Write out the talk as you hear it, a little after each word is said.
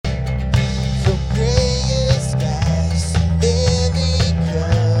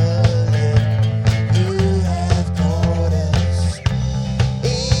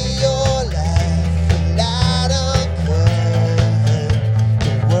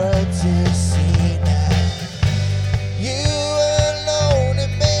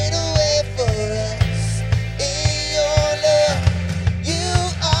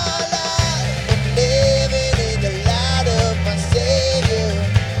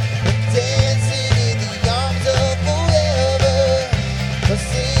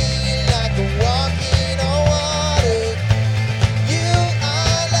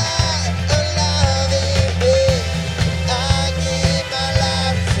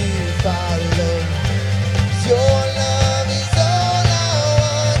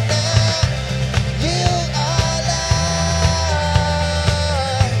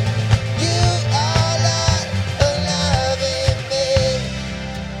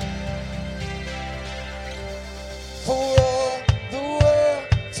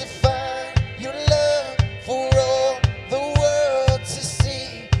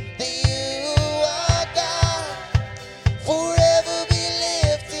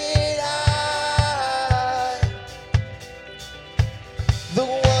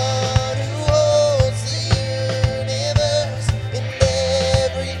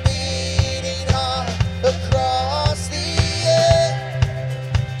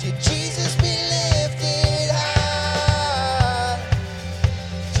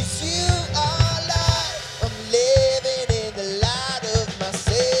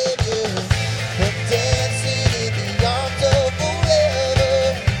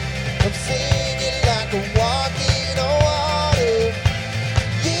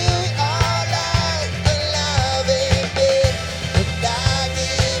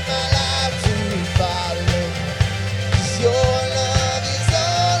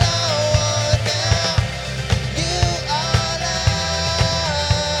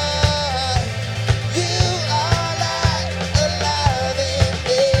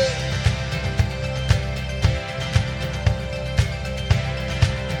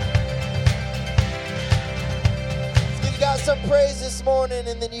some praise this morning,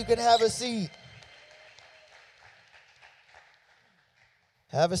 and then you can have a seat.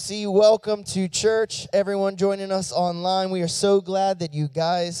 Have a seat. Welcome to church. Everyone joining us online, we are so glad that you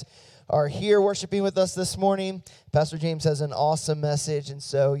guys are here worshiping with us this morning. Pastor James has an awesome message, and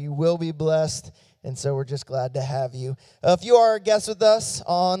so you will be blessed, and so we're just glad to have you. If you are a guest with us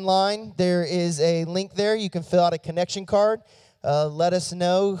online, there is a link there. You can fill out a connection card. Let us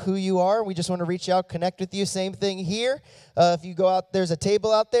know who you are. We just want to reach out, connect with you. Same thing here. If you go out, there's a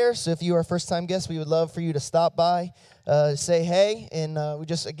table out there. So if you are a first-time guest, we would love for you to stop by, say hey. And we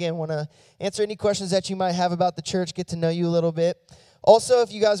just, again, want to answer any questions that you might have about the church, get to know you a little bit. Also,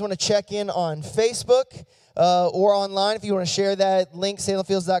 if you guys want to check in on Facebook or online, if you want to share that link,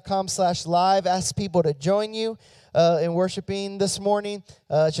 salemfields.com/live, ask people to join you in worshiping this morning.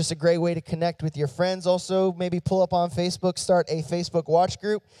 It's just a great way to connect with your friends. Also, maybe pull up on Facebook, start a Facebook watch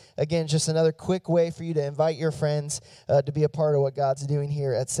group. Again, just another quick way for you to invite your friends to be a part of what God's doing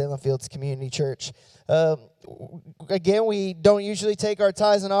here at Salem Fields Community Church. Again, we don't usually take our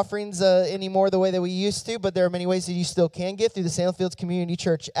tithes and offerings anymore the way that we used to, but there are many ways that you still can give through the Salem Fields Community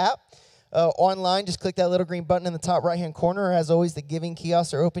Church app. Online, just click that little green button in the top right-hand corner. As always, the giving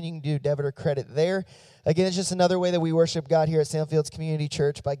kiosks are open. You can do debit or credit there. Again, it's just another way that we worship God here at Salem Fields Community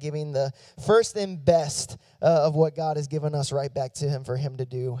Church by giving the first and best of what God has given us right back to Him for Him to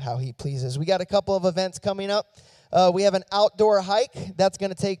do how He pleases. We got a couple of events coming up. We have an outdoor hike that's going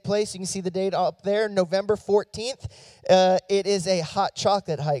to take place. You can see the date up there, November 14th. It is a hot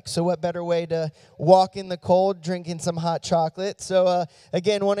chocolate hike. So what better way to walk in the cold, drinking some hot chocolate. So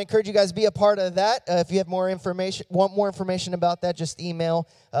again, want to encourage you guys to be a part of that. If you have more information, want more information about that, just email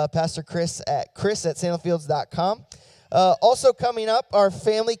Pastor Chris at salemfields.com. Also coming up, our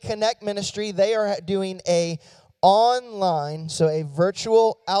Family Connect ministry, they are doing a online, so a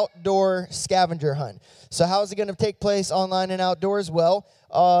virtual outdoor scavenger hunt. So how is it going to take place online and outdoors? Well,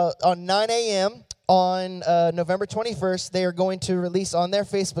 on 9 a.m. on November 21st, they are going to release on their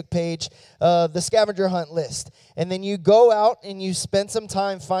Facebook page the scavenger hunt list. And then you go out and you spend some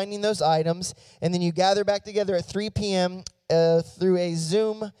time finding those items, and then you gather back together at 3 p.m. Through a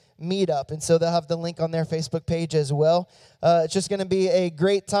Zoom meetup. And so they'll have the link on their Facebook page as well. It's just going to be a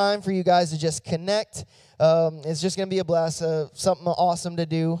great time for you guys to just connect. It's just going to be a blast, something awesome to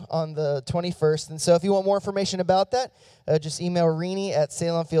do on the 21st. And so if you want more information about that, just email Renee at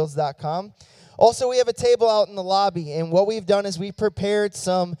salemfields.com. Also, we have a table out in the lobby, and what we've done is we prepared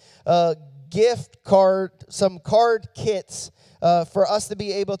some card kits for us to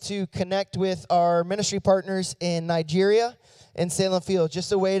be able to connect with our ministry partners in Nigeria and Salem Fields.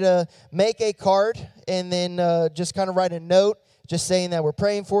 Just a way to make a card and then just kind of write a note just saying that we're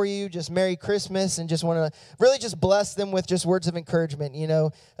praying for you, just Merry Christmas, and just want to really just bless them with just words of encouragement. You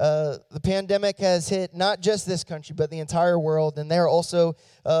know, the pandemic has hit not just this country, but the entire world, and they're also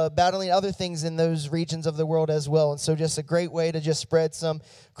battling other things in those regions of the world as well. And so just a great way to just spread some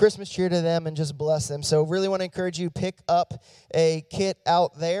Christmas cheer to them and just bless them. So really want to encourage you, pick up a kit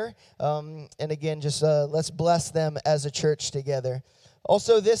out there. And again, just let's bless them as a church together.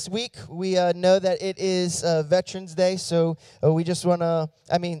 Also, this week, we know that it is Veterans Day, so we just want to,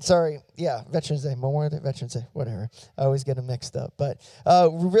 Veterans Day, Memorial Day, Veterans Day, whatever. I always get them mixed up. But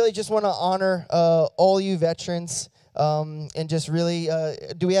we really just want to honor all you veterans and just really,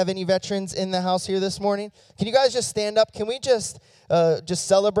 do we have any veterans in the house here this morning? Can you guys just stand up? Can we just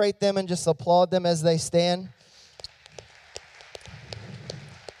celebrate them and just applaud them as they stand?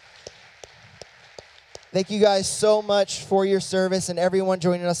 Thank you guys so much for your service, and everyone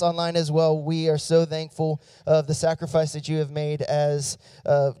joining us online as well. We are so thankful of the sacrifice that you have made as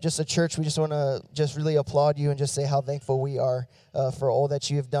just a church. We just want to just really applaud you and just say how thankful we are for all that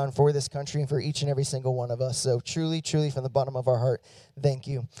you have done for this country and for each and every single one of us. So truly, truly from the bottom of our heart, thank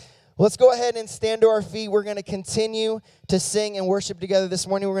you. Let's go ahead and stand to our feet. We're going to continue to sing and worship together this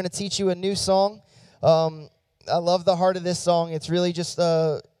morning. We're going to teach you a new song. I love the heart of this song. It's really just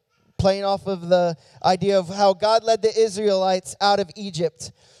playing off of the idea of how God led the Israelites out of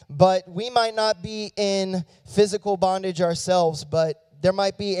Egypt. But we might not be in physical bondage ourselves, but there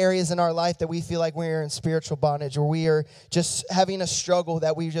might be areas in our life that we feel like we're in spiritual bondage, or we are just having a struggle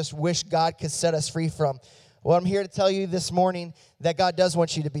that we just wish God could set us free from. Well, I'm here to tell you this morning that God does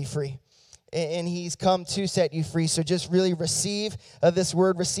want you to be free, and He's come to set you free. So just really receive this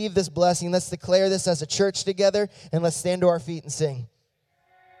word, receive this blessing. Let's declare this as a church together, and let's stand to our feet and sing.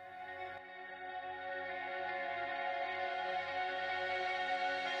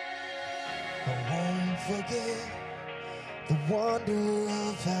 I won't forget the wonder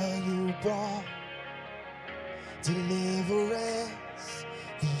of how you brought deliverance,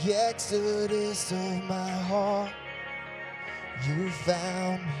 the exodus of my heart. You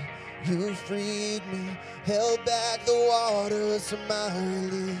found me, you freed me, held back the waters of my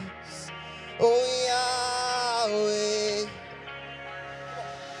release. Oh, Yahweh,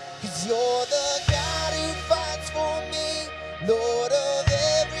 'cause you're the God who fights for me, Lord of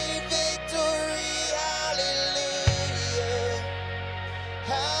every victory. Hallelujah,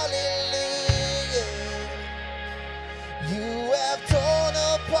 hallelujah. You have torn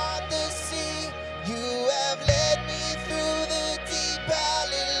apart the sea, you have led me through the deep.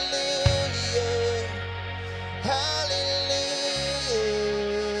 Hallelujah, hallelujah.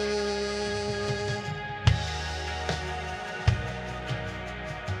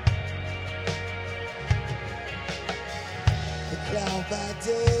 The cloud by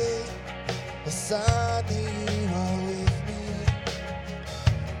day, the sun that you are with me.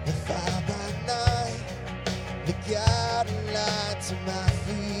 The fire by night, the guiding light to my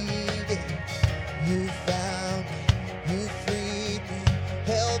feet. You found me, you freed me,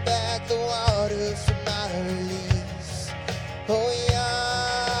 held back the waters from my release. Oh,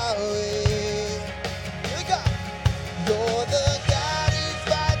 Yahweh, here we go. You're the God who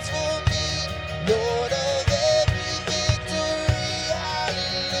fights for me, Lord of every victory.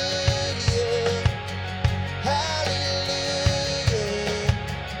 Hallelujah, hallelujah.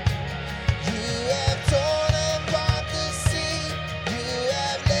 You have torn apart the sea, you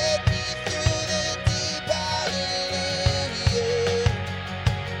have led me through the deep. Hallelujah,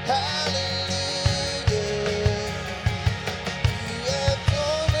 hallelujah. You have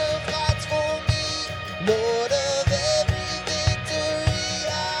torn apart for me, Lord of every victory.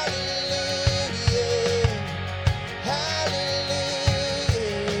 Hallelujah, hallelujah.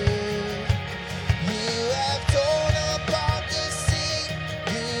 You have torn apart the sea,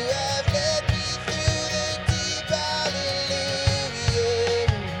 you have led me through the deep. Hallelujah,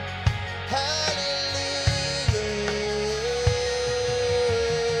 hallelujah.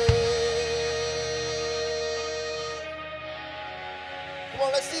 Come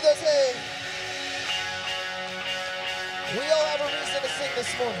on, let's see those hands. We all have a reason to sing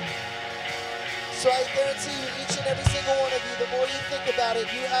this morning. So I guarantee you, each and every single one of you, the more you think about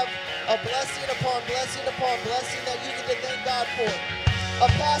it, you have a blessing upon blessing upon blessing that you get to thank God for. A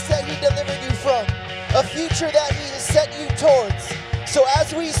past that He delivered you from. A future that He has set you towards. So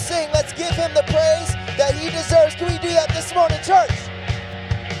as we sing, let's give Him the praise that He deserves. Can we do that this morning, church?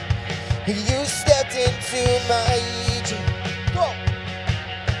 You stepped into my Egypt. Go.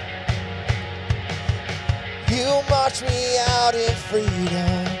 You marched me out in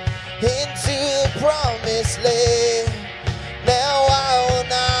freedom into the promised land. Now I will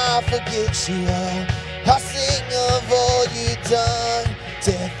not forget you. I'll sing of all you've done.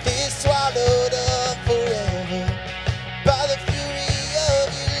 Death is swallowed up forever by the fury of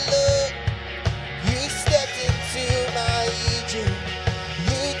your love. You stepped into my Egypt.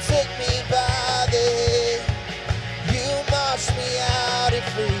 You took me by the hand. You marched me out in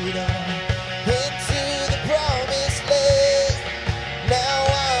freedom into the promised land. Now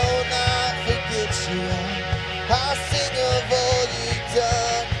I will not forget you. I'll sing of all you've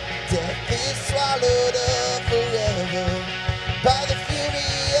done. Death is swallowed up forever by the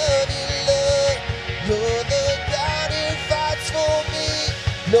fury of your love. You're the God who fights for me,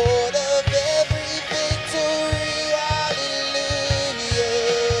 Lord of every victory. Hallelujah,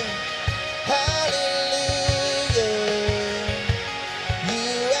 hallelujah.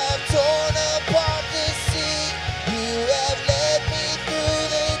 You have torn apart the sea, you have led me through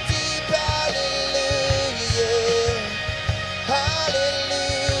the deep. Hallelujah,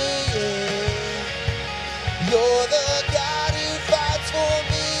 hallelujah. You're the God who fights for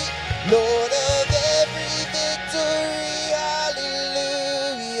me, Lord of every victory.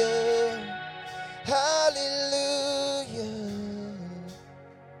 Hallelujah, hallelujah.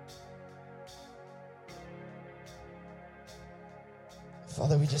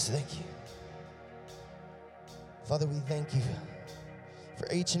 Father, we just thank you. Father, we thank you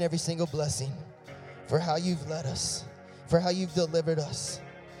for each and every single blessing, for how you've led us, for how you've delivered us.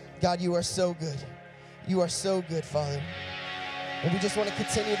 God, you are so good. You are so good, Father. And we just want to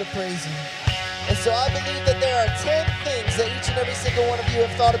continue to praise you. And so I believe that there are 10 things that each and every single one of you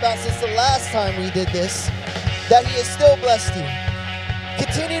have thought about since the last time we did this, that He has still blessed you.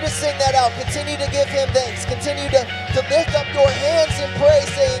 Continue to sing that out. Continue to give Him thanks. Continue to lift up your hands in praise,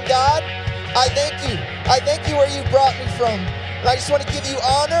 saying, God, I thank you. I thank you where you brought me from. And I just want to give you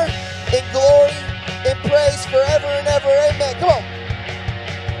honor and glory and praise forever and ever. Amen. Come on.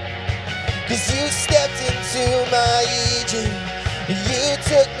 Cause you stepped into my Egypt. You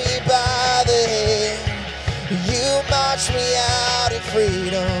took me by the hand. You marched me out in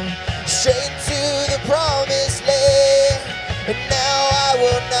freedom, straight to the promised land. And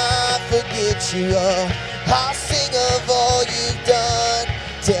lift you up. I'll sing of all you've done.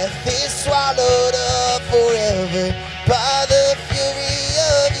 Death is swallowed up forever by the fury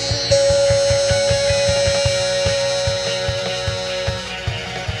of your love.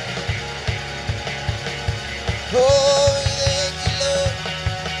 Oh, we thank you, Lord.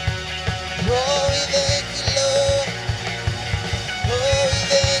 Oh, we thank you, Lord. Oh, we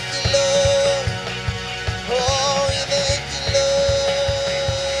thank you, Lord. Oh, we thank you, Lord.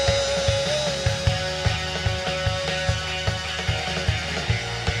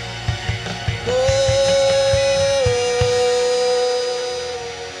 Oh.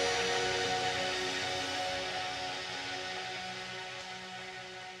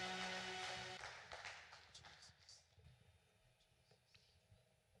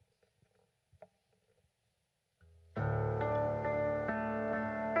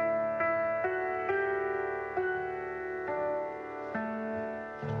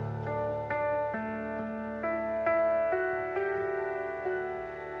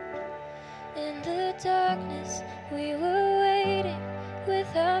 In the darkness, we were waiting,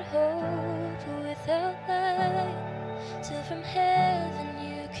 without hope, without light, till from heaven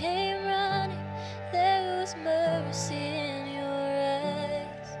you came running. There was mercy in your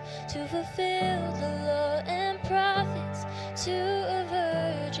eyes, to fulfill the law and prophets. To a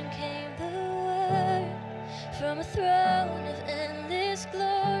virgin came the word, from a throne of endless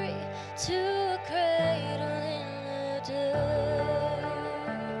glory to a cradle in the dirt.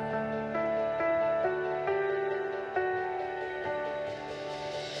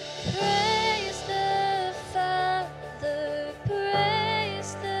 Praise the Father,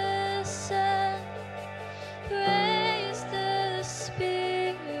 praise the Son, praise the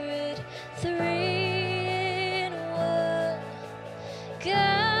Spirit, three in one.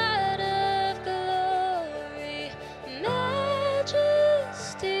 God of glory,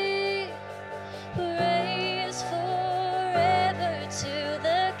 majesty, praise forever to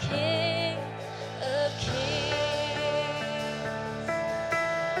the King of Kings.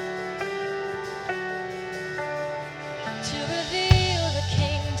 To reveal the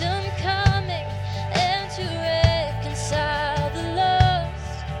kingdom coming and to reconcile the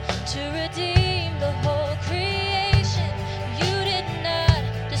lost, to redeem the whole creation. You did not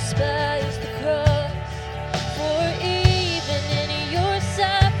despise the cross, for even in your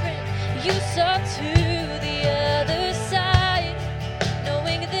suffering you saw to the other side,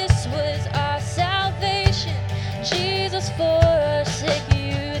 knowing this was our salvation. Jesus, for our sake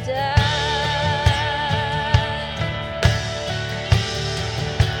you died.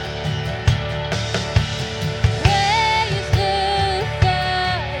 Praise the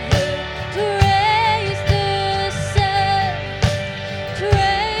Father, praise the Son,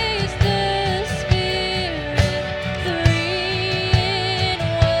 praise the Spirit, three in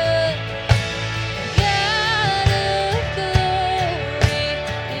one. God of glory,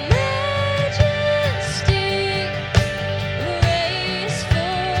 majesty, praise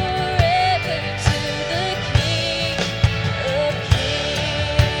forever to the King of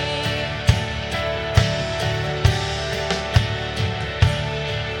Kings.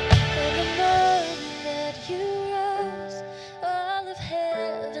 On the morning that you rose, all of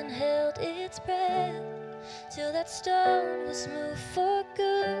heaven held its breath, till that stone was moved for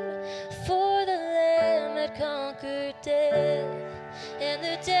good, for the Lamb had conquered death. And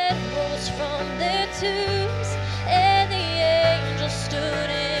the dead rose from their tombs, and the angels stood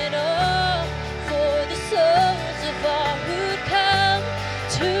in awe, for the souls of all who'd come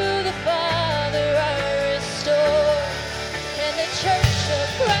to the Father are restored. And the church of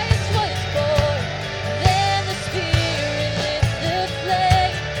Christ was born. Then the Spirit lit the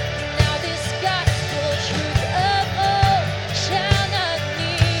flame. Now this gospel truth of all shall not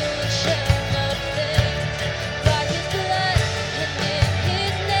kneel and shall not faint. By His blood and in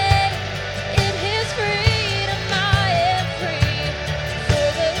His name, in His freedom I am free. For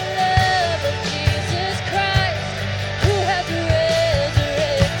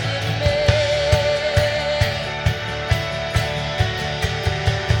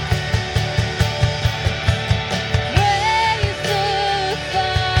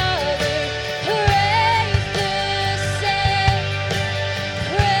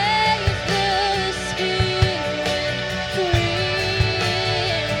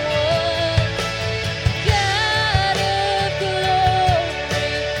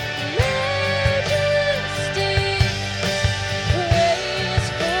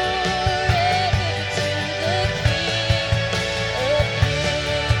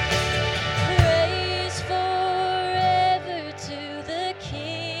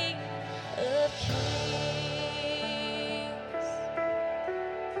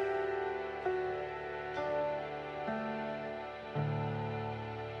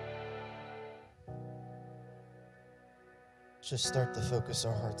just start to focus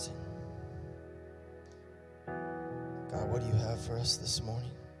our hearts in. God, what do you have for us this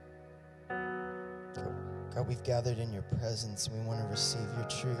morning? God, we've gathered in your presence and we want to receive your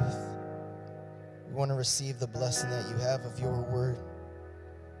truth. We want to receive the blessing that you have of your word.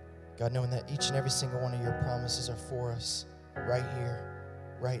 God, knowing that each and every single one of your promises are for us right here,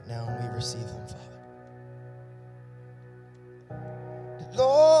 right now, and we receive them, Father. The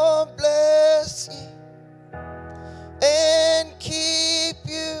Lord bless you and keep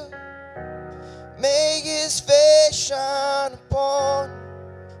you. May his face shine upon you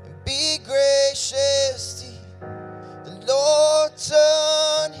and be gracious to you. The Lord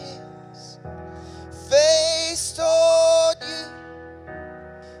turn his face toward you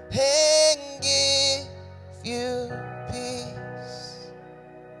and give you peace.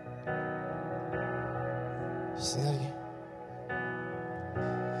 Sing that again.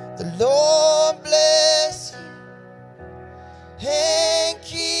 The Lord bless you and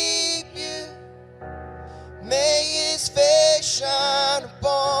keep you. May his face shine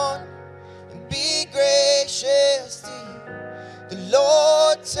upon you and be gracious to you. The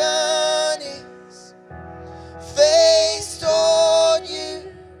Lord turn his face toward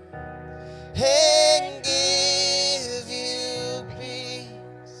you and give you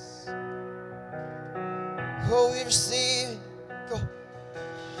peace. Oh, we receive it. Go.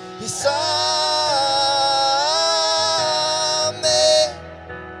 Yes, amen.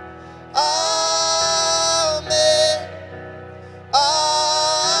 Amen.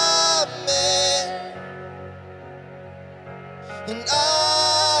 Amen. And amen.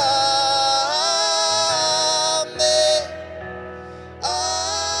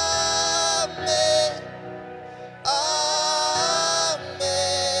 Amen.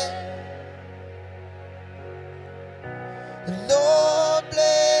 Amen. The Lord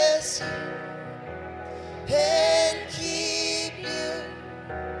bless you and keep you.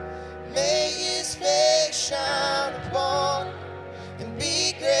 May his face shine upon you and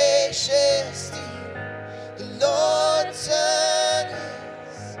be gracious to you. The Lord turn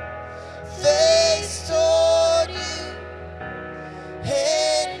his face toward you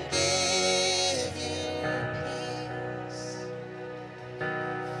and give you peace.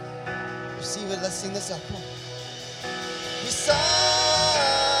 Receive it. Let's sing this out. Come on. Yes, amen.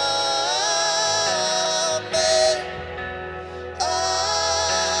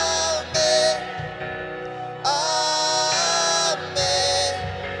 Amen. Amen.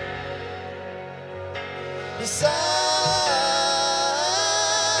 Yes, amen.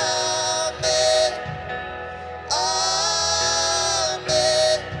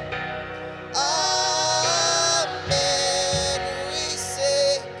 Amen. Amen. We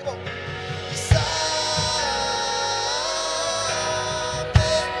say, come on. Yes,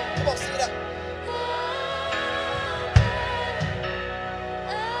 amen. Come on, sing it out.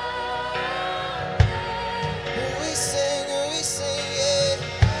 We sing, yeah.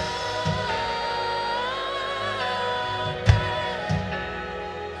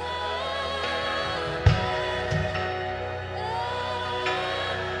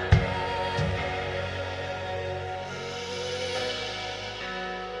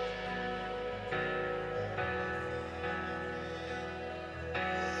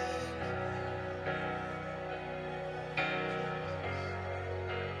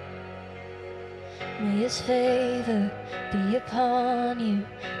 May his favor be upon you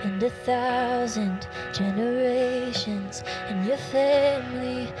and 1,000 generations, and your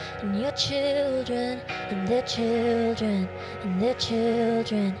family, and your children, and their children, and their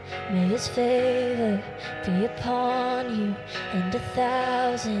children. May his favor be upon you and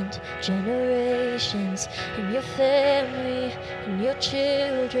 1,000 generations, and your family, and your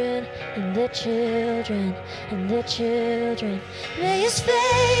children, and their children, and their children. May his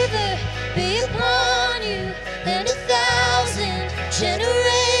favor be upon you and 1,000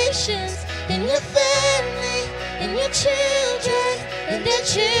 generations, and your family, and your children, and their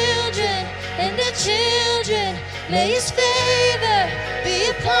children, and their children. May his favor be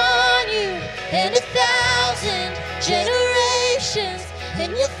upon you and 1,000 generations,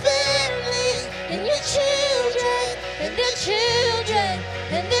 and your family, and your children, and their children,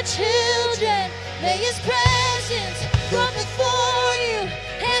 and their children. May his presence go before you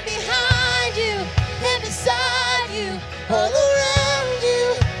and behind you and beside you, all around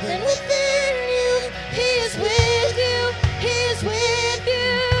you and within you. He is with you, he is with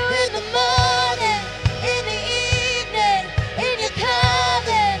you in the morning, in the evening, in your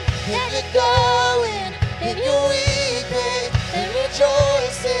coming, and your going, in your weeping and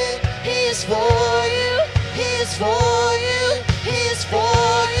rejoicing. He is for you, he is for you, he is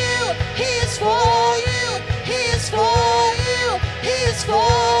for you, he is for you, he is for you.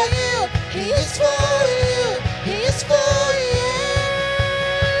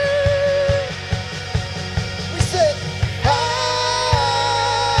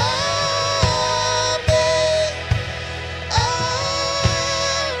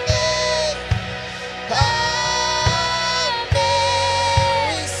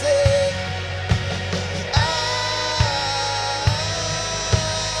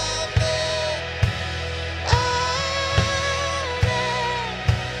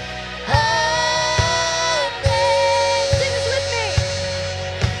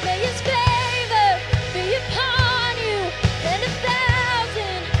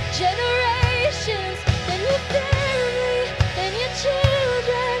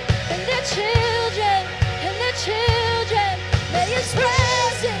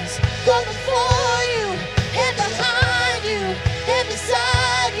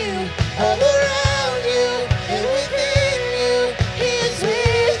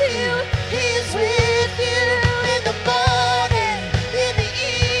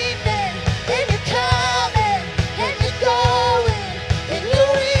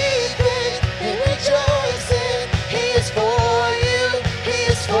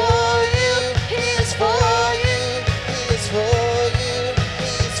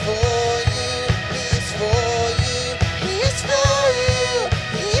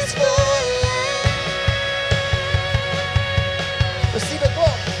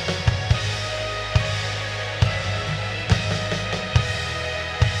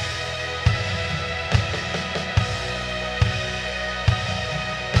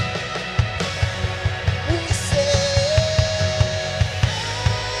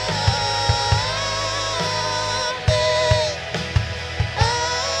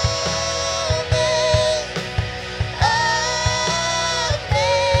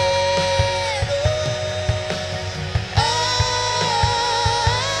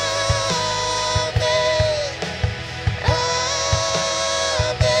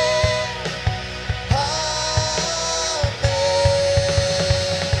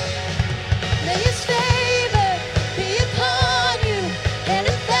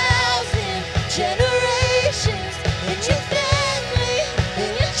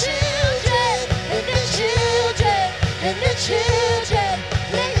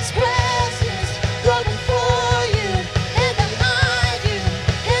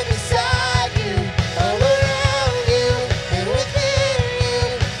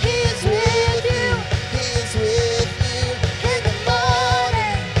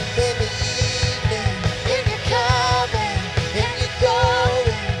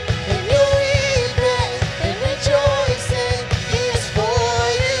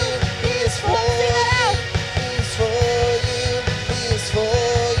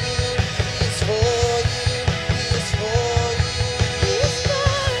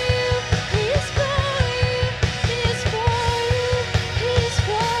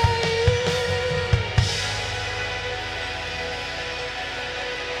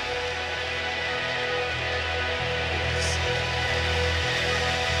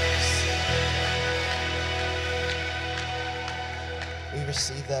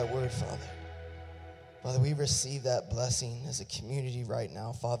 receive that word, Father. Father, we receive that blessing as a community right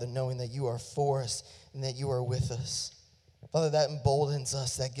now, Father, knowing that you are for us and that you are with us. Father, that emboldens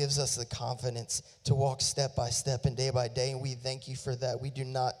us, that gives us the confidence to walk step by step and day by day, and we thank you for that. We do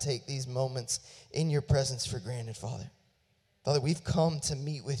not take these moments in your presence for granted, Father. Father, we've come to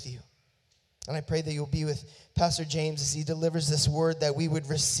meet with you, and I pray that you'll be with Pastor James as he delivers this word, that we would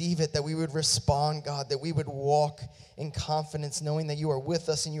receive it, that we would respond, God, that we would walk in confidence, knowing that you are with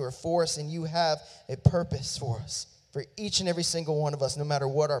us and you are for us and you have a purpose for us, for each and every single one of us, no matter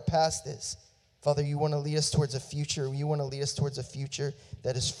what our past is. Father, you want to lead us towards a future. You want to lead us towards a future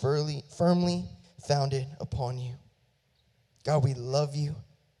that is firmly founded upon you. God, we love you.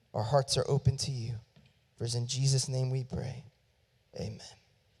 Our hearts are open to you. For it's in Jesus' name we pray. Amen.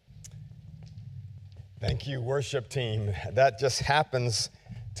 Thank you, worship team. That just happens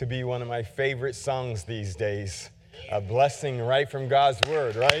to be one of my favorite songs these days. A blessing right from God's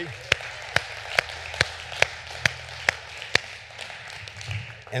word, right?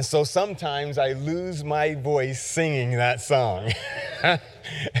 And so sometimes I lose my voice singing that song.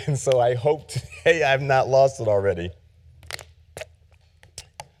 And so I hope today I've not lost it already.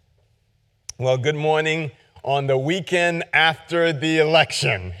 Well, good morning on the weekend after the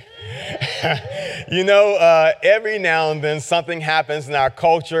election. You know, every now and then something happens in our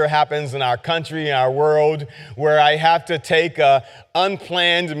culture, happens in our country, in our world, where I have to take an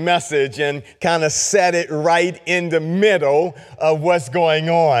unplanned message and kind of set it right in the middle of what's going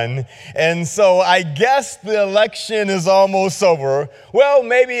on. And so I guess the election is almost over. Well,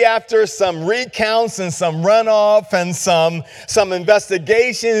 maybe after some recounts and some runoff and some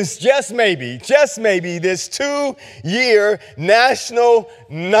investigations, just maybe this 2-year national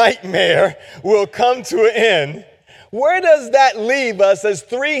nightmare will come to an end. Where does that leave us as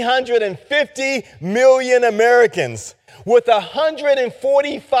 350 million Americans with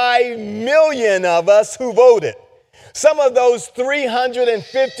 145 million of us who voted? Some of those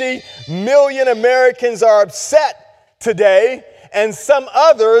 350 million Americans are upset today, and some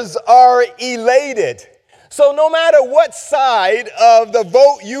others are elated. So no matter what side of the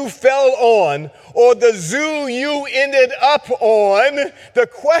vote you fell on or the zoo you ended up on, the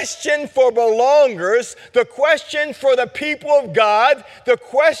question for belongers, the question for the people of God, the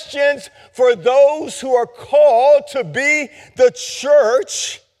questions for those who are called to be the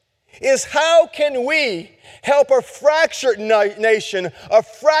church is how can we help a fractured nation, a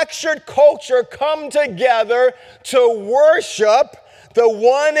fractured culture come together to worship the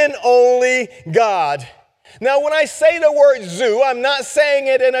one and only God? Now, when I say the word zoo, I'm not saying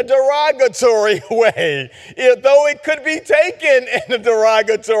it in a derogatory way, though it could be taken in a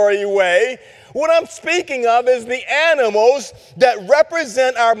derogatory way. What I'm speaking of is the animals that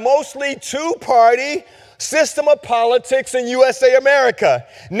represent our mostly two-party system of politics in USA America,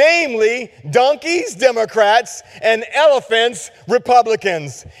 namely donkeys, Democrats, and elephants,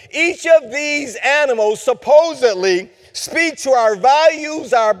 Republicans. Each of these animals supposedly speak to our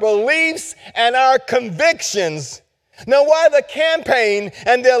values, our beliefs, and our convictions. Now, while the campaign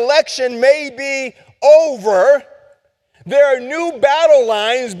and the election may be over, there are new battle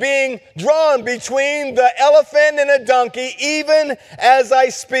lines being drawn between the elephant and the donkey, even as I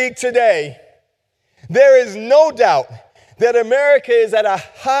speak today. There is no doubt that America is at a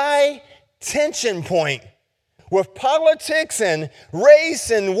high tension point with politics and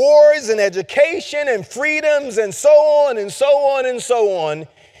race and wars and education and freedoms and so on and so on and so on.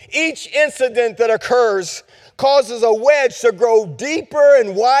 Each incident that occurs causes a wedge to grow deeper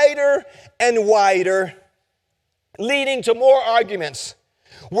and wider, leading to more arguments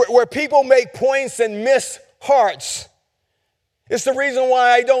where people make points and miss hearts. It's the reason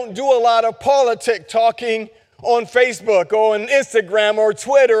why I don't do a lot of politic talking on Facebook or on Instagram or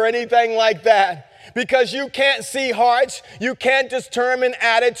Twitter or anything like that. Because you can't see hearts, you can't determine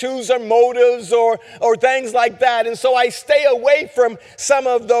attitudes or motives or things like that. And so I stay away from some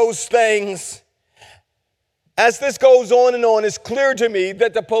of those things. As this goes on and on, it's clear to me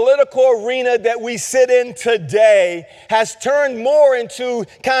that the political arena that we sit in today has turned more into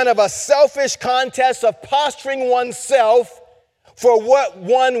kind of a selfish contest of posturing oneself for what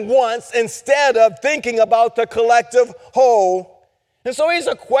one wants instead of thinking about the collective whole. And so here's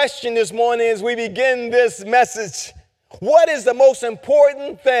a question this morning as we begin this message. What is the most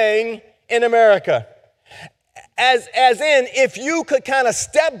important thing in America? As in, if you could kind of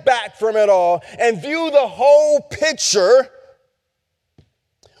step back from it all and view the whole picture,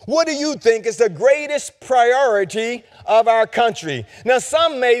 what do you think is the greatest priority of our country? Now,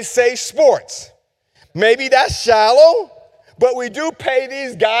 some may say sports. Maybe that's shallow, but we do pay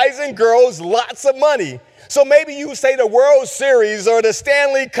these guys and girls lots of money. So maybe you say the World Series or the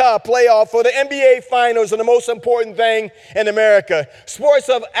Stanley Cup playoff or the NBA Finals are the most important thing in America. Sports,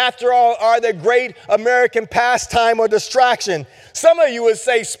 after all, are the great American pastime or distraction. Some of you would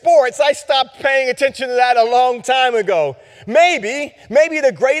say sports. I stopped paying attention to that a long time ago. Maybe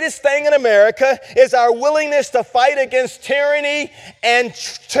the greatest thing in America is our willingness to fight against tyranny and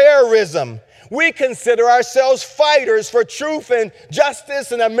terrorism. We consider ourselves fighters for truth and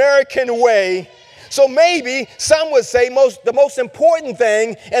justice in the American way. So maybe some would say the most important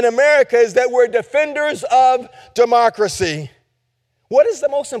thing in America is that we're defenders of democracy. What is the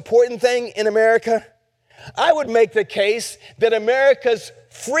most important thing in America? I would make the case that America's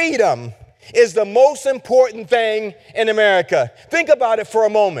freedom is the most important thing in America. Think about it for a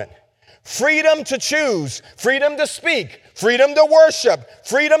moment. Freedom to choose, freedom to speak, freedom to worship,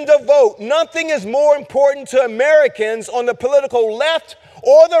 freedom to vote. Nothing is more important to Americans on the political left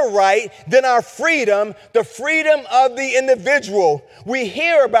or the right than our freedom, the freedom of the individual. We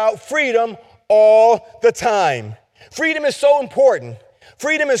hear about freedom all the time. Freedom is so important.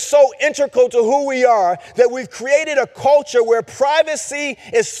 Freedom is so integral to who we are that we've created a culture where privacy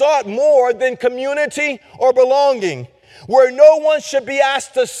is sought more than community or belonging, where no one should be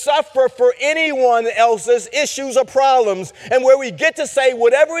asked to suffer for anyone else's issues or problems, and where we get to say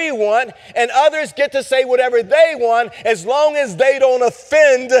whatever we want and others get to say whatever they want as long as they don't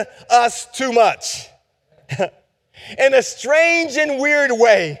offend us too much. In a strange and weird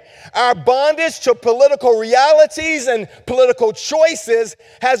way, our bondage to political realities and political choices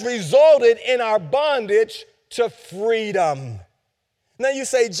has resulted in our bondage to freedom. Now you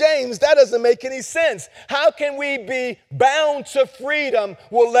say, James, that doesn't make any sense. How can we be bound to freedom?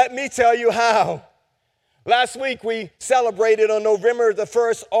 Well, let me tell you how. Last week we celebrated on November the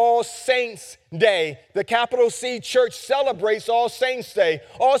 1st All Saints Day. The Capital C Church celebrates All Saints Day.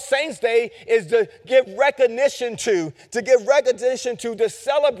 All Saints Day is to give recognition to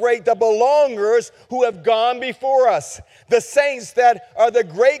celebrate the belongers who have gone before us. The saints that are the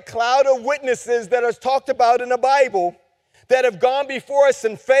great cloud of witnesses that are talked about in the Bible, that have gone before us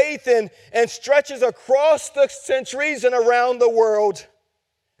in faith and stretches across the centuries and around the world.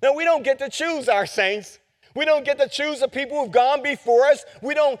 Now, we don't get to choose our saints. We don't get to choose the people who've gone before us.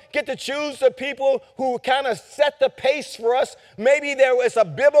 We don't get to choose the people who kind of set the pace for us. Maybe there was a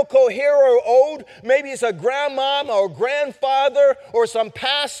biblical hero old. Maybe it's a grandmom or grandfather or some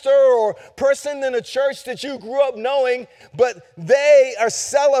pastor or person in the church that you grew up knowing. But they are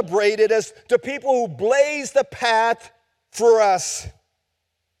celebrated as the people who blaze the path for us.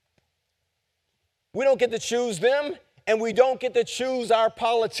 We don't get to choose them, and we don't get to choose our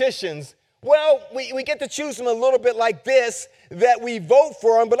politicians. Well, we get to choose them a little bit like this, that we vote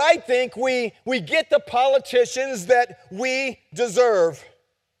for them, but I think we get the politicians that we deserve.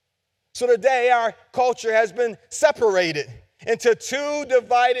 So today, our culture has been separated into two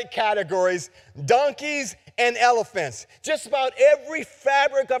divided categories, donkeys and elephants. Just about every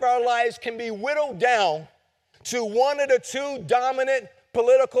fabric of our lives can be whittled down to one of the two dominant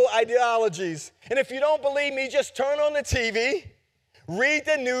political ideologies. And if you don't believe me, just turn on the TV, read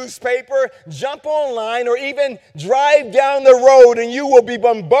the newspaper, jump online, or even drive down the road, and you will be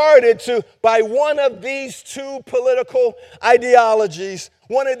bombarded by one of these two political ideologies,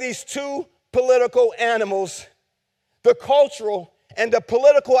 one of these two political animals. The cultural and the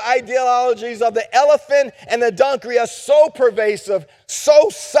political ideologies of the elephant and the donkey are so pervasive, so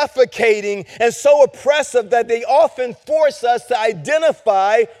suffocating, and so oppressive that they often force us to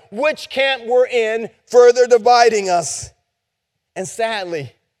identify which camp we're in, further dividing us. And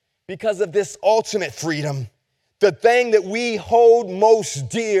sadly, because of this ultimate freedom, the thing that we hold most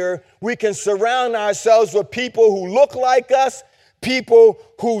dear, we can surround ourselves with people who look like us, people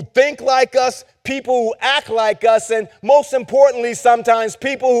who think like us, people who act like us, and most importantly, sometimes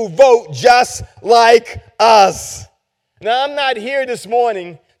people who vote just like us. Now, I'm not here this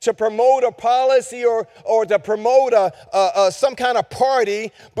morning to promote a policy or to promote some kind of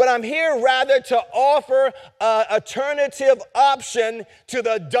party, but I'm here rather to offer an alternative option to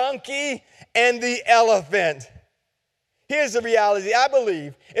the donkey and the elephant. Here's the reality. I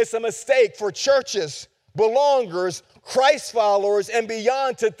believe it's a mistake for churches, belongers, Christ followers, and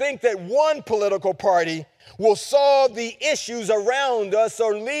beyond to think that one political party will solve the issues around us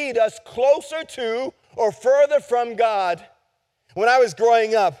or lead us closer to or further from God. When I was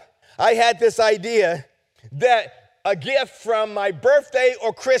growing up, I had this idea that a gift from my birthday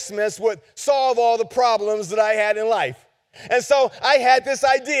or Christmas would solve all the problems that I had in life. And so I had this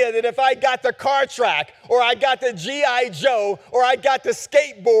idea that if I got the car track, or I got the G.I. Joe, or I got the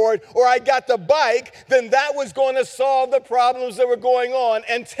skateboard, or I got the bike, then that was going to solve the problems that were going on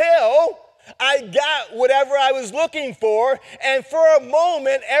until I got whatever I was looking for. And for a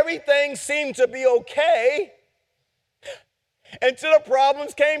moment, everything seemed to be okay until the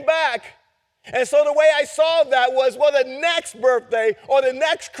problems came back. And so the way I solved that was, well, the next birthday or the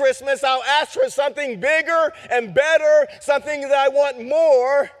next Christmas, I'll ask for something bigger and better, something that I want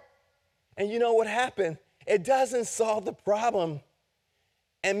more. And you know what happened? It doesn't solve the problem.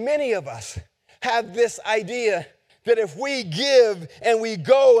 And many of us have this idea that if we give and we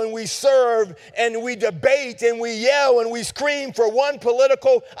go and we serve and we debate and we yell and we scream for one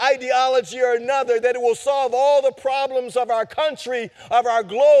political ideology or another, that it will solve all the problems of our country, of our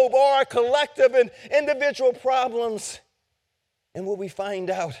globe, or our collective and individual problems. And what we find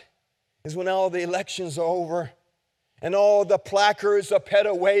out is when all the elections are over and all the placards are put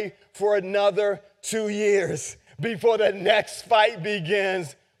away for another 2 years before the next fight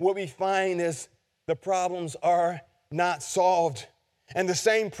begins, what we find is the problems are not solved. And the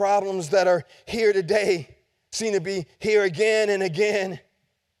same problems that are here today seem to be here again and again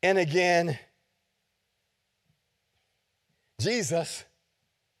and again. Jesus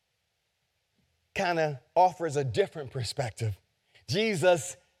kind of offers a different perspective.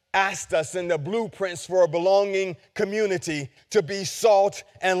 Jesus asked us in the blueprints for a belonging community to be salt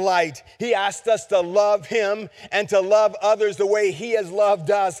and light. He asked us to love him and to love others the way he has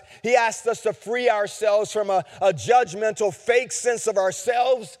loved us. He asked us to free ourselves from a judgmental, fake sense of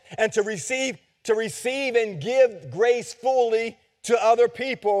ourselves and to receive and give grace fully to other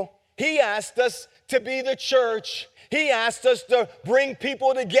people. He asked us to be the church. He asked us to bring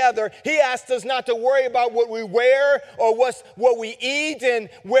people together. He asked us not to worry about what we wear or what we eat and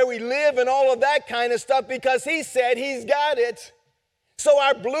where we live and all of that kind of stuff, because he said he's got it. So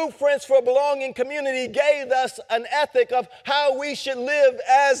our blueprints for a belonging community gave us an ethic of how we should live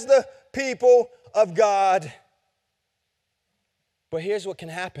as the people of God. But here's what can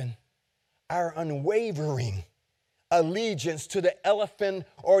happen. Our unwavering allegiance to the elephant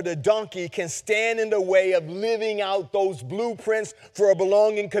or the donkey can stand in the way of living out those blueprints for a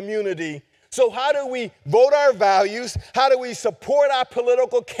belonging community. So how do we vote our values? How do we support our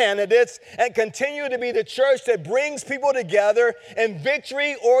political candidates and continue to be the church that brings people together in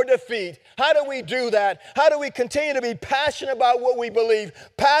victory or defeat? How do we do that? How do we continue to be passionate about what we believe?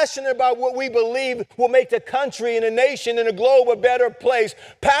 Passionate about what we believe will make the country and the nation and the globe a better place?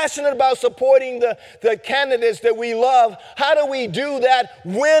 Passionate about supporting the candidates that we love? How do we do that,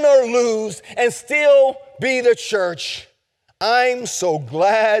 win or lose, and still be the church? I'm so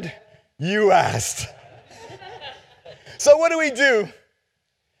glad you asked. So what do?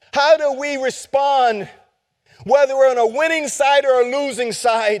 How do we respond, whether we're on a winning side or a losing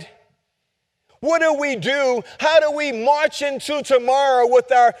side? What do? How do we march into tomorrow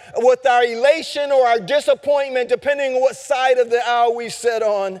with our elation or our disappointment, depending on what side of the aisle we sit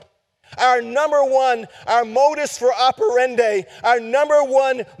on? Our number one, our modus for operandi, our number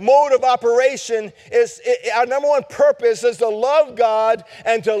one mode of operation our number one purpose is to love God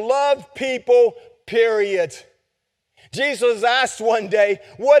and to love people, period. Jesus asked one day,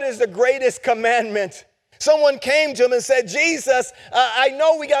 what is the greatest commandment? Someone came to him and said, Jesus, I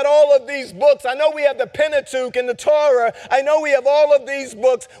know we got all of these books. I know we have the Pentateuch and the Torah. I know we have all of these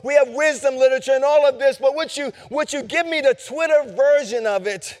books. We have wisdom literature and all of this, but would you give me the Twitter version of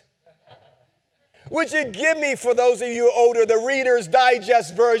it? Would you give me, for those of you older, the Reader's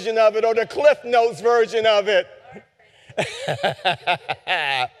Digest version of it or the Cliff Notes version of it?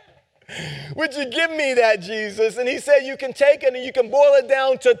 Would you give me that, Jesus? And he said, you can take it and you can boil it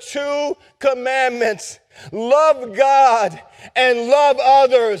down to 2 commandments. Love God and love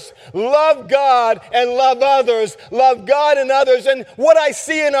others. Love God and love others. Love God and others. And what I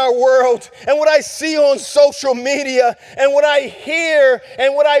see in our world and what I see on social media and what I hear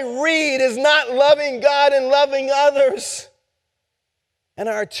and what I read is not loving God and loving others. And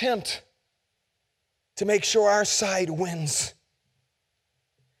our attempt to make sure our side wins.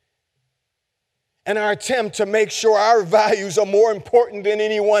 And our attempt to make sure our values are more important than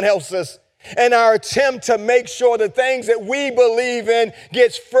anyone else's. And our attempt to make sure the things that we believe in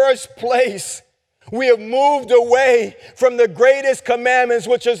gets first place. We have moved away from the greatest commandments,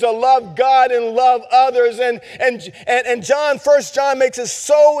 which is to love God and love others. And 1 John makes it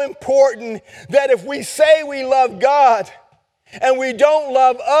so important that if we say we love God and we don't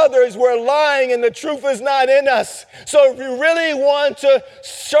love others, we're lying and the truth is not in us. So if you really want to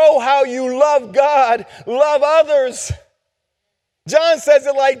show how you love God, love others. John says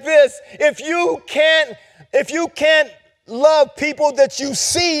it like this: if you can't love people that you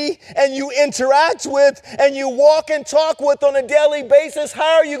see and you interact with and you walk and talk with on a daily basis,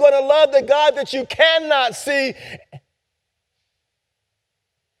 how are you going to love the God that you cannot see?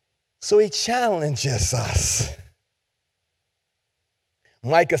 So he challenges us.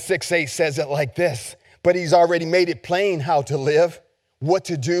 Micah 6:8 says it like this, but he's already made it plain how to live, what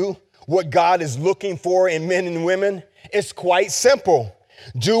to do, what God is looking for in men and women. It's quite simple.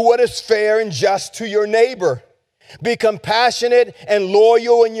 Do what is fair and just to your neighbor. Be compassionate and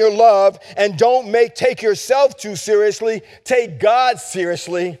loyal in your love, and don't take yourself too seriously. Take God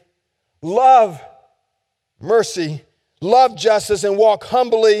seriously. Love mercy, love justice, and walk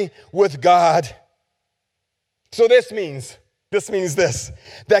humbly with God. So this means this,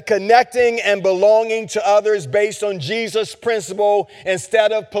 that connecting and belonging to others based on Jesus' principle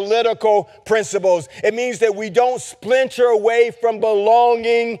instead of political principles. It means that we don't splinter away from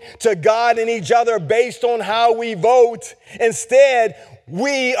belonging to God and each other based on how we vote. Instead,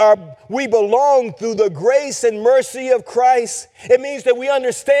 we belong through the grace and mercy of Christ. It means that we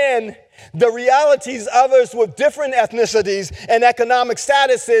understand the realities of others with different ethnicities and economic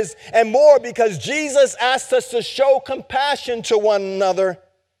statuses and more, because Jesus asked us to show compassion to one another.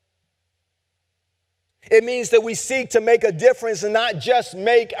 It means that we seek to make a difference and not just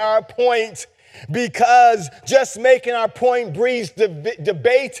make our point, because just making our point breeds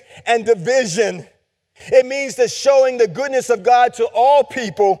debate and division. It means that showing the goodness of God to all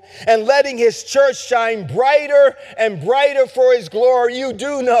people and letting his church shine brighter and brighter for his glory. You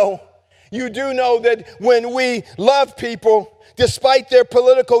do know that when we love people, despite their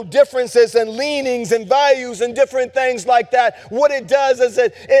political differences and leanings and values and different things like that, what it does is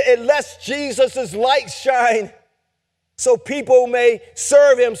it lets Jesus' light shine so people may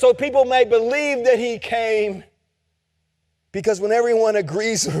serve him, so people may believe that he came. Because when everyone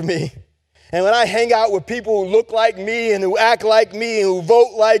agrees with me, and when I hang out with people who look like me and who act like me and who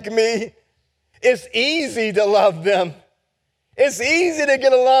vote like me, it's easy to love them. It's easy to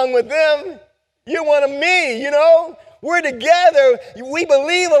get along with them. You're one of me, We're together. We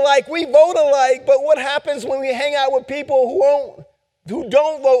believe alike. We vote alike. But what happens when we hang out with people who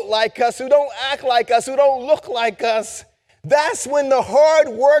don't vote like us, who don't act like us, who don't look like us? That's when the hard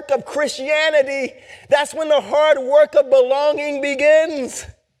work of Christianity, that's when the hard work of belonging begins.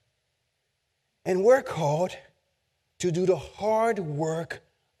 And we're called to do the hard work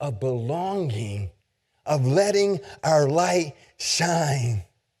of belonging, of letting our light shine.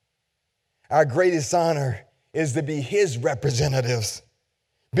 Our greatest honor is to be his representatives.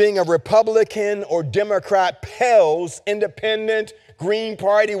 Being a Republican or Democrat pales, independent, Green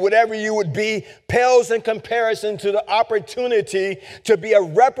Party, whatever you would be, pales in comparison to the opportunity to be a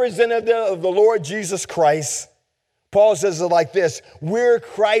representative of the Lord Jesus Christ. Paul says it like this: we're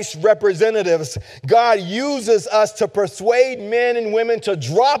Christ's representatives. God uses us to persuade men and women to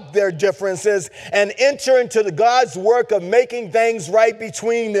drop their differences and enter into God's work of making things right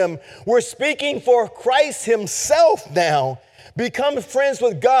between them. We're speaking for Christ himself now. Become friends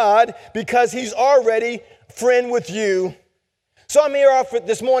with God because he's already friend with you. So I'm here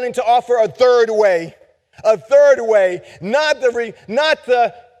this morning to offer a third way, not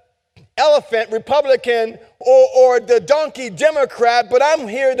the elephant Republican or the donkey Democrat, but I'm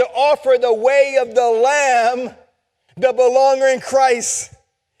here to offer the way of the Lamb, the belonger in Christ.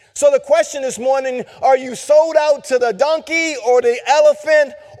 So the question this morning, are you sold out to the donkey or the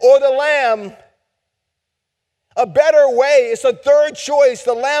elephant or the lamb? A better way, it's a third choice,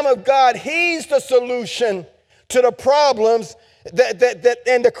 the Lamb of God. He's the solution to the problems that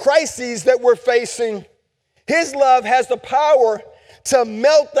and the crises that we're facing. His love has the power to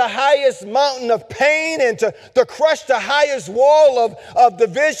melt the highest mountain of pain and to crush the highest wall of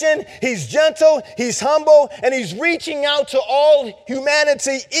division. He's gentle, he's humble, and he's reaching out to all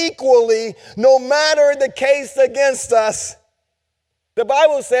humanity equally, no matter the case against us. The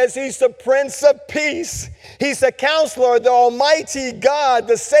Bible says he's the Prince of Peace. He's the Counselor, the Almighty God,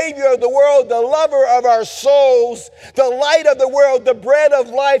 the Savior of the world, the lover of our souls, the light of the world, the bread of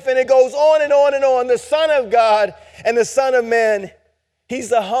life, and it goes on and on and on. The Son of God and the Son of Man. He's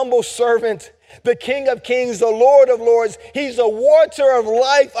the humble servant, the King of Kings, the Lord of Lords. He's the water of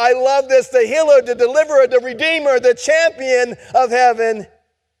life. I love this. The healer, the deliverer, the redeemer, the champion of heaven.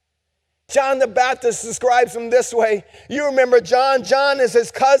 John the Baptist describes him this way. You remember John. John is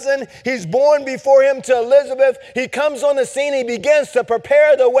his cousin. He's born before him to Elizabeth. He comes on the scene. He begins to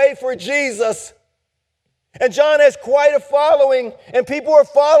prepare the way for Jesus. And John has quite a following, and people are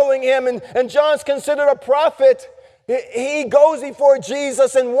following him. And John's considered a prophet. he goes before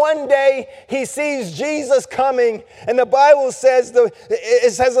Jesus, and one day he sees Jesus coming, and the Bible says,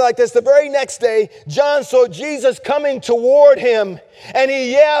 it says it like this: the very next day, John saw Jesus coming toward him, and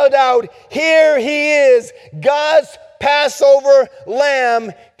he yelled out, "Here he is, God's Passover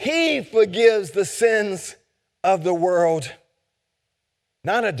lamb. He forgives the sins of the world."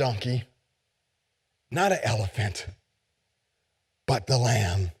 Not a donkey, not an elephant, but the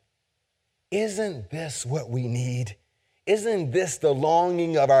lamb. Isn't this what we need? Isn't this the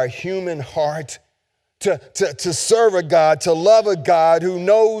longing of our human heart? To serve a God, to love a God who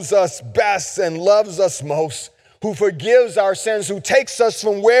knows us best and loves us most, who forgives our sins, who takes us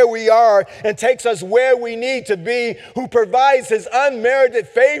from where we are and takes us where we need to be, who provides his unmerited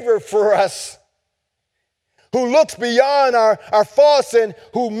favor for us, who looks beyond our faults and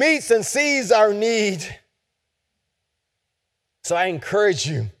who meets and sees our need. So I encourage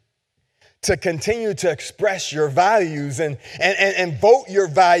you to continue to express your values and vote your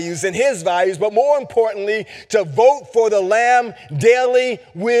values and his values, but more importantly, to vote for the Lamb daily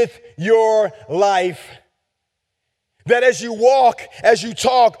with your life. That as you walk, as you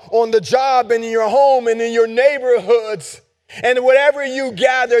talk on the job and in your home and in your neighborhoods, and whatever you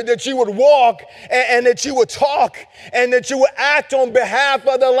gather, that you would walk and that you would talk and that you would act on behalf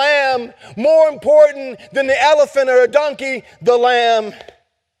of the Lamb. More important than the elephant or the donkey, the Lamb.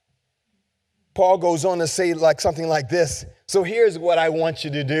 Paul goes on to say something like this. So here's what I want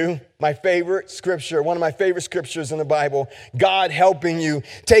you to do. My favorite scripture, one of my favorite scriptures in the Bible. God helping you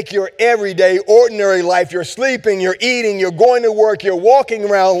take your everyday, ordinary life. You're sleeping, you're eating, you're going to work, you're walking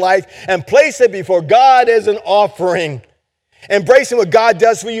around life, and place it before God as an offering. Embracing what God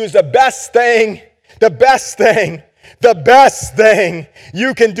does for you is the best thing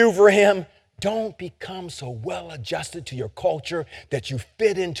you can do for him. Don't become so well adjusted to your culture that you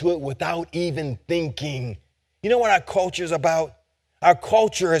fit into it without even thinking. You know what our culture is about? Our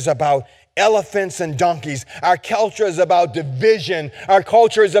culture is about elephants and donkeys. Our culture is about division. Our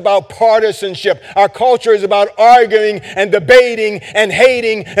culture is about partisanship. Our culture is about arguing and debating and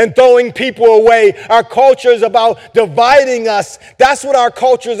hating and throwing people away. Our culture is about dividing us. That's what our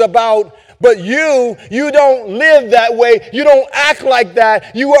culture is about. But you don't live that way. You don't act like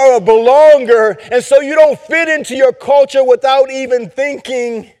that. You are a belonger. And so you don't fit into your culture without even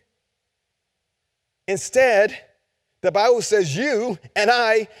thinking. Instead, the Bible says you and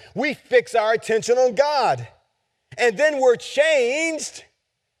I, we fix our attention on God. And then we're changed,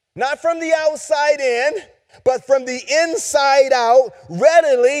 not from the outside in, but from the inside out,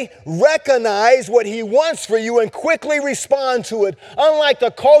 readily recognize what he wants for you and quickly respond to it. Unlike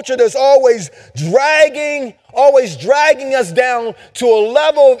the culture that's always dragging us down to a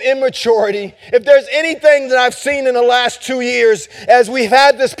level of immaturity. If there's anything that I've seen in the last 2 years as we've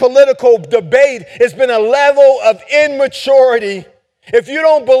had this political debate, it's been a level of immaturity. If you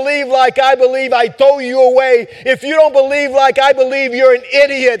don't believe like I believe, I throw you away. If you don't believe like I believe, you're an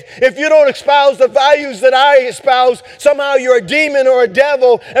idiot. If you don't espouse the values that I espouse, somehow you're a demon or a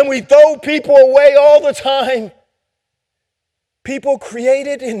devil, and we throw people away all the time. People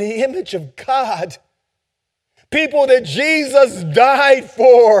created in the image of God. People that Jesus died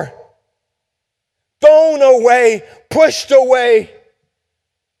for. Thrown away, pushed away.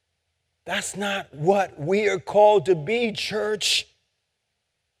 That's not what we are called to be, church.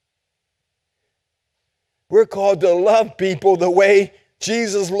 We're called to love people the way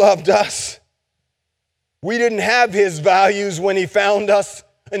Jesus loved us. We didn't have his values when he found us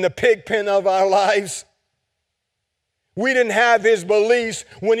in the pig pen of our lives. We didn't have his beliefs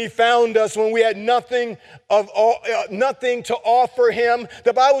when he found us, when we had nothing to offer him.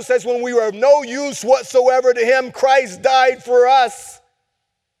 The Bible says when we were of no use whatsoever to him, Christ died for us.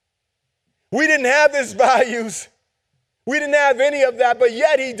 We didn't have his values. We didn't have any of that, but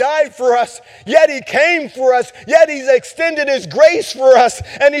yet he died for us, yet he came for us, yet he's extended his grace for us,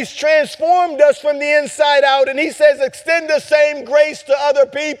 and he's transformed us from the inside out. And he says, extend the same grace to other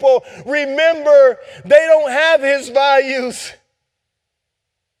people. Remember, they don't have his values.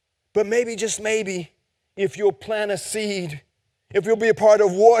 But maybe, just maybe, if you'll plant a seed, if you'll be a part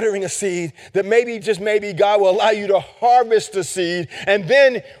of watering a seed, that maybe, just maybe, God will allow you to harvest the seed, and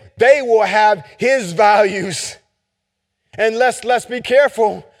then they will have his values. And let's be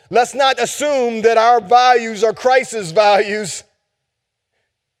careful. Let's not assume that our values are Christ's values.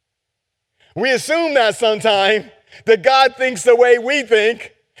 We assume that sometimes, that God thinks the way we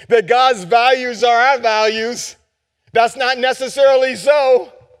think, that God's values are our values. That's not necessarily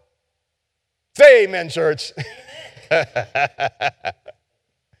so. Say amen, church.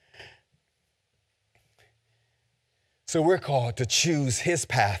 So we're called to choose his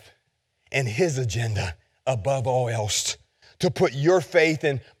path and his agenda above all else. To put your faith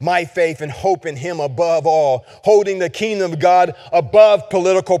and my faith and hope in him above all, holding the kingdom of God above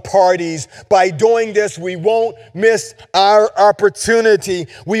political parties. By doing this, we won't miss our opportunity.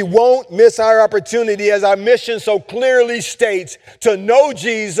 We won't miss our opportunity, as our mission so clearly states, to know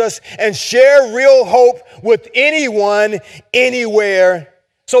Jesus and share real hope with anyone, anywhere.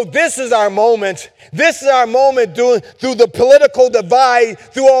 So this is our moment. This is our moment through the political divide,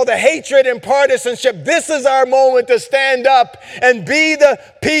 through all the hatred and partisanship. This is our moment to stand up and be the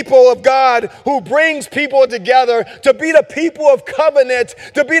people of God who brings people together, to be the people of covenant,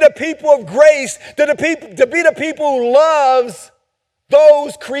 to be the people of grace, to be the people who loves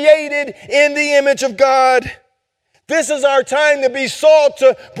those created in the image of God. This is our time to be salt,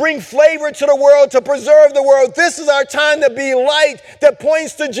 to bring flavor to the world, to preserve the world. This is our time to be light that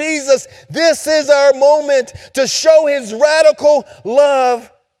points to Jesus. This is our moment to show his radical love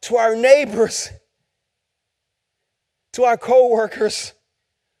to our neighbors, to our co-workers,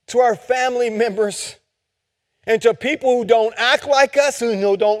 to our family members, and to people who don't act like us,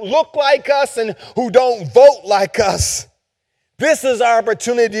 who don't look like us, and who don't vote like us. This is our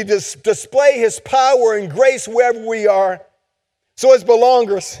opportunity to display his power and grace wherever we are. So as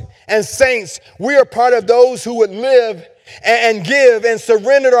belongers and saints, we are part of those who would live and give and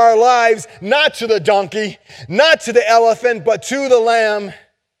surrender our lives, not to the donkey, not to the elephant, but to the Lamb.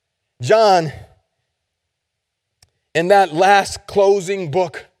 John, in that last closing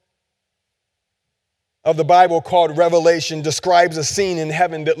book of the Bible called Revelation, describes a scene in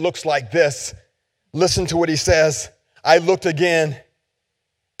heaven that looks like this. Listen to what he says. I looked again,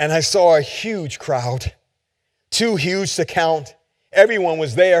 and I saw a huge crowd, too huge to count. Everyone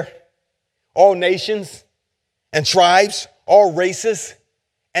was there, all nations and tribes, all races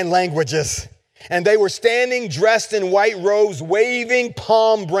and languages. And they were standing dressed in white robes, waving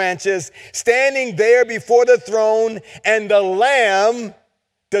palm branches, standing there before the throne, and the Lamb,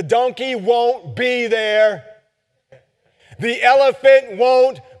 the donkey, won't be there. The elephant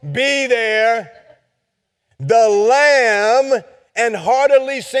won't be there. The Lamb, and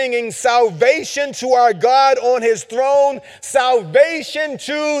heartily singing, salvation to our God on his throne, salvation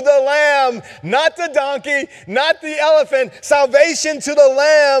to the Lamb, not the donkey, not the elephant, salvation to the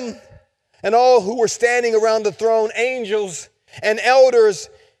Lamb. And all who were standing around the throne, angels and elders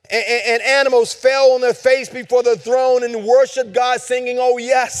and animals, fell on their face before the throne and worshiped God, singing, oh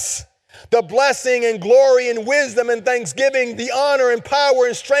yes, the blessing and glory and wisdom and thanksgiving, the honor and power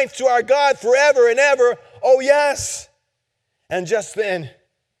and strength to our God forever and ever. Oh, yes. And just then,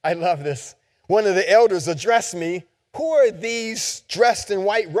 I love this, one of the elders addressed me. Who are these dressed in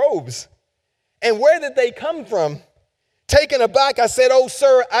white robes? And where did they come from? Taken aback, I said, oh,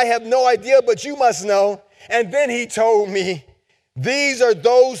 sir, I have no idea, but you must know. And then he told me, these are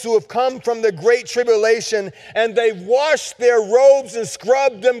those who have come from the great tribulation, and they've washed their robes and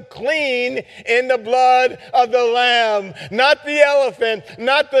scrubbed them clean in the blood of the Lamb. Not the elephant,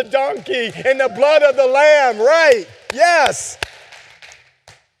 not the donkey, in the blood of the Lamb, right? Yes.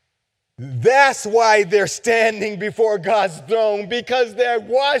 That's why they're standing before God's throne, because they've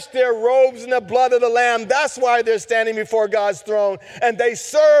washed their robes in the blood of the Lamb. That's why they're standing before God's throne, and they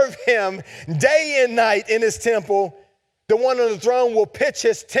serve him day and night in his temple. The one on the throne will pitch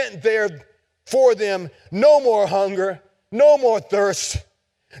his tent there for them. No more hunger, no more thirst,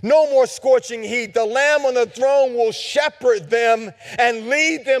 no more scorching heat. The Lamb on the throne will shepherd them and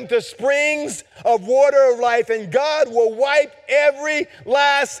lead them to springs of water of life. And God will wipe every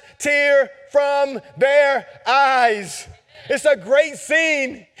last tear from their eyes. It's a great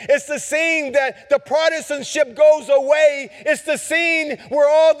scene. It's the scene that the partisanship goes away. It's the scene where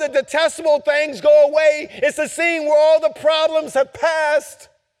all the detestable things go away. It's the scene where all the problems have passed.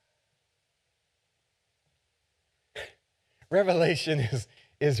 Revelation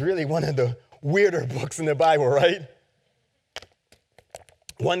is really one of the weirder books in the Bible, right?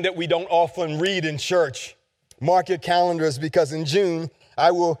 One that we don't often read in church. Mark your calendars, because in June,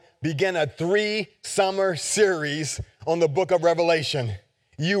 I will begin a 3-summer series on the book of Revelation.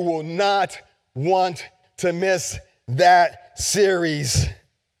 You will not want to miss that series.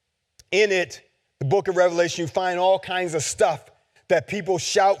 In it, the book of Revelation, you find all kinds of stuff that people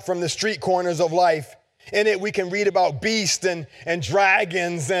shout from the street corners of life. In it, we can read about beasts and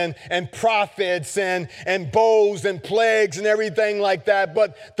dragons and prophets and bows and plagues and everything like that.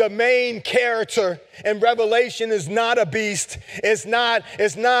 But the main character in Revelation is not a beast. It's not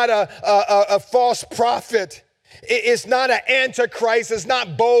a false prophet. It's not an antichrist. It's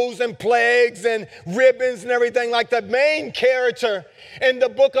not bows and plagues and ribbons and everything like that. Main character in the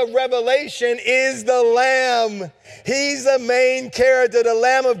book of Revelation is the Lamb. He's the main character, the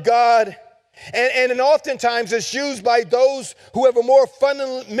Lamb of God. And oftentimes it's used by those who have a more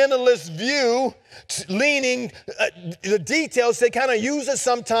fundamentalist view, leaning the details. They kind of use it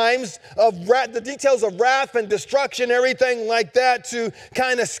sometimes of the details of wrath and destruction, everything like that, to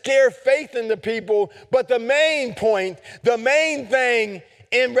kind of scare faith into people. But the main point, the main thing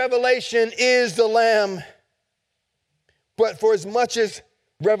in Revelation is the Lamb. But for as much as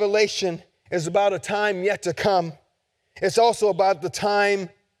Revelation is about a time yet to come, it's also about the time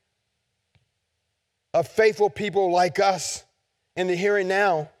of faithful people like us in the here and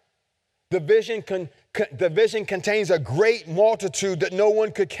now. The vision contains a great multitude that no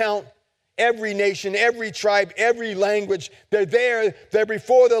one could count. Every nation, every tribe, every language, they're there, they're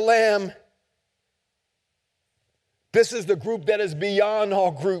before the Lamb. This is the group that is beyond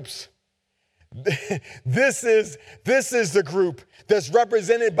all groups. This is the group that's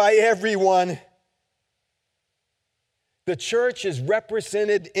represented by everyone. The church is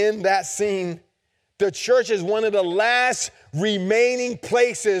represented in that scene. The church is one of the last remaining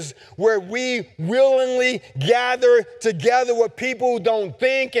places where we willingly gather together with people who don't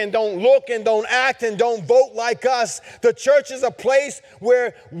think and don't look and don't act and don't vote like us. The church is a place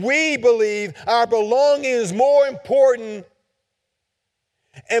where we believe our belonging is more important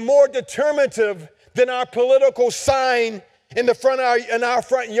and more determinative than our political sign in our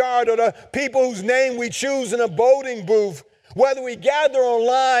front yard, or the people whose name we choose in a voting booth. Whether we gather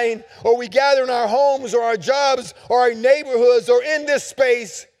online or we gather in our homes or our jobs or our neighborhoods or in this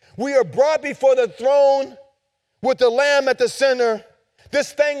space, we are brought before the throne with the Lamb at the center.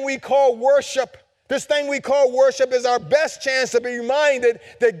 This thing we call worship is our best chance to be reminded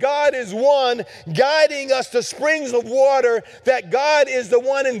that God is one, guiding us to springs of water, that God is the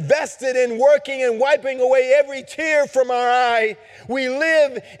one invested in working and wiping away every tear from our eye. We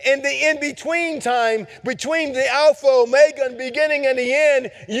live in the in-between time, between the Alpha, Omega, and beginning and the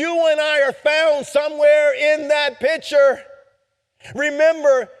end. You and I are found somewhere in that picture.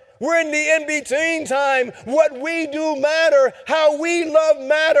 Remember, we're in the in-between time. What we do matter. How we love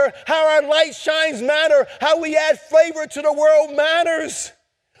matter. How our light shines matter. How we add flavor to the world matters.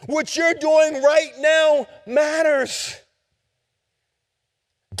 What you're doing right now matters.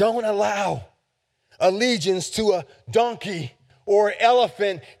 Don't allow allegiance to a donkey or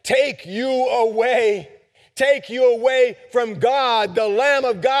elephant take you away. Take you away from God, the Lamb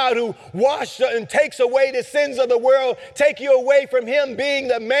of God who washed and takes away the sins of the world. Take you away from Him being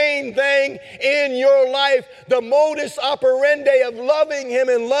the main thing in your life, the modus operandi of loving Him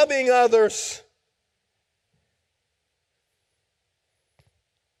and loving others.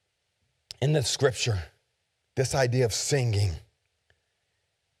 In the scripture, this idea of singing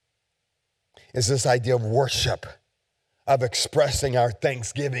is this idea of worship, of expressing our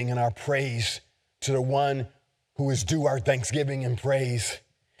thanksgiving and our praise to the one who is due our thanksgiving and praise.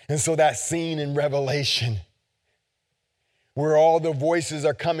 And so that scene in Revelation where all the voices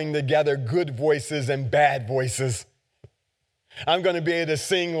are coming together, good voices and bad voices. I'm going to be able to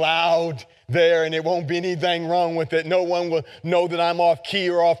sing loud there and it won't be anything wrong with it. No one will know that I'm off key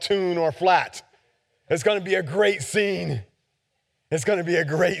or off tune or flat. It's going to be a great scene. It's going to be a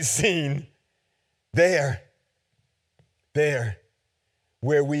great scene there,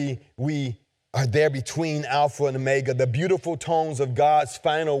 where we are there between Alpha and Omega. The beautiful tones of God's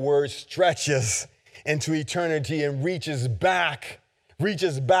final word stretches into eternity and reaches back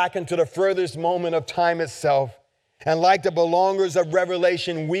into the furthest moment of time itself. And like the belongers of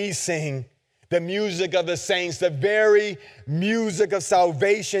Revelation, we sing the music of the saints. The very music of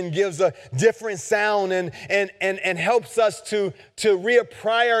salvation gives a different sound and helps us to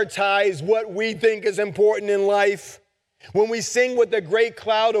reprioritize what we think is important in life. When we sing with the great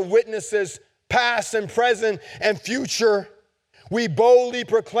cloud of witnesses, past and present and future, we boldly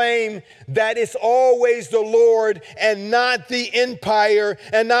proclaim that it's always the Lord and not the empire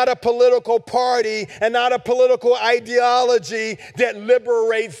and not a political party and not a political ideology that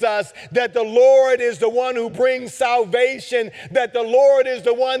liberates us, that the Lord is the one who brings salvation, that the Lord is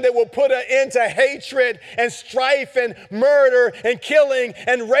the one that will put an end to hatred and strife and murder and killing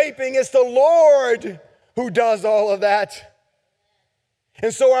and raping. It's the Lord who does all of that.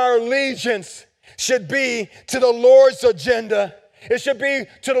 And so our allegiance should be to the Lord's agenda. It should be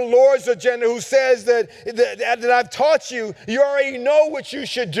to the Lord's agenda, who says that I've taught you. You already know what you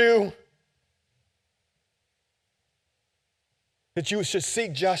should do. That you should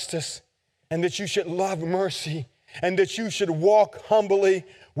seek justice and that you should love mercy and that you should walk humbly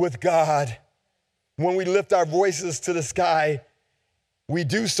with God. When we lift our voices to the sky, we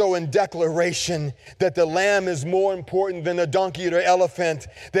do so in declaration that the Lamb is more important than the donkey or the elephant.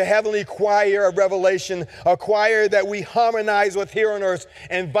 The heavenly choir of Revelation, a choir that we harmonize with here on earth,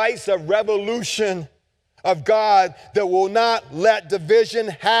 invites a revolution of God that will not let division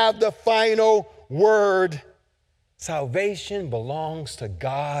have the final word. Salvation belongs to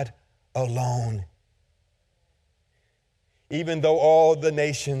God alone. Even though all the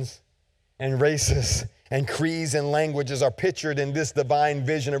nations and races and creeds and languages are pictured in this divine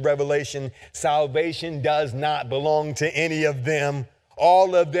vision of Revelation, salvation does not belong to any of them.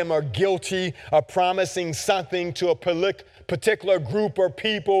 All of them are guilty of promising something to a particular group or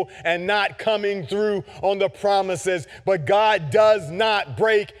people and not coming through on the promises. But God does not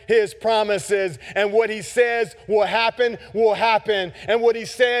break his promises. And what he says will happen, will happen. And what he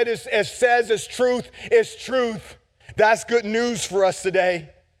says is truth is truth. That's good news for us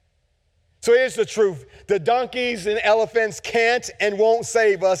today. So here's the truth. The donkeys and elephants can't and won't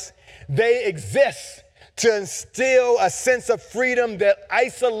save us. They exist to instill a sense of freedom that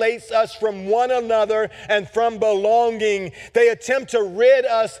isolates us from one another and from belonging. They attempt to rid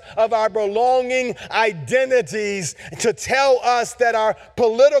us of our belonging identities, to tell us that our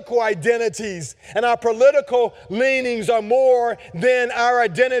political identities and our political leanings are more than our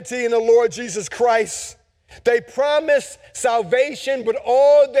identity in the Lord Jesus Christ. They promise salvation, but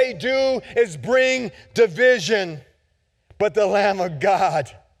all they do is bring division. But the Lamb of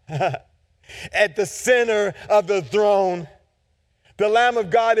God at the center of the throne. The Lamb of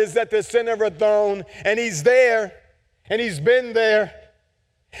God is at the center of the throne, and he's there, and he's been there.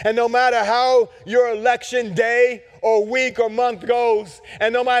 And no matter how your election day or week or month goes,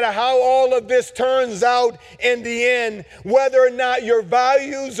 and no matter how all of this turns out in the end, whether or not your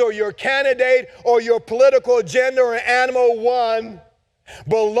values or your candidate or your political agenda or animal won,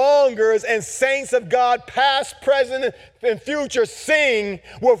 belongers and saints of God, past, present, and future, sing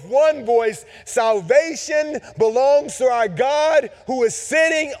with one voice, salvation belongs to our God who is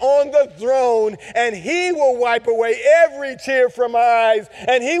sitting on the throne, and he will wipe away every tear from our eyes,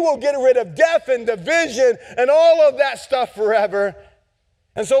 and he will get rid of death and division and all of that stuff forever.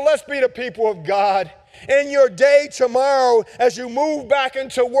 And so let's be the people of God. In your day tomorrow, as you move back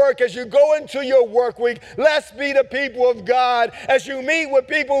into work, as you go into your work week, let's be the people of God. As you meet with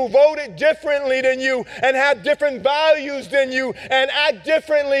people who voted differently than you and have different values than you and act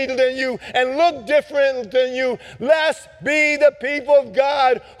differently than you and look different than you, let's be the people of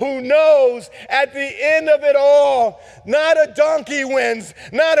God who knows at the end of it all, not a donkey wins,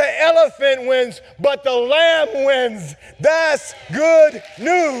 not an elephant wins, but the Lamb wins. That's good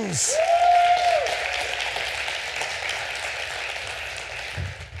news.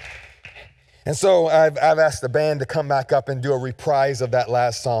 And so I've asked the band to come back up and do a reprise of that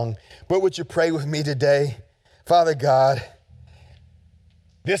last song. But would you pray with me today? Father God,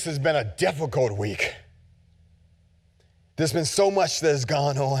 this has been a difficult week. There's been so much that has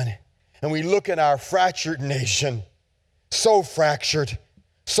gone on. And we look at our fractured nation, so fractured,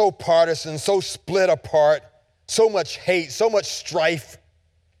 so partisan, so split apart, so much hate, so much strife.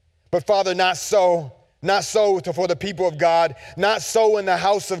 But Father, not so. Not so for the people of God, not so in the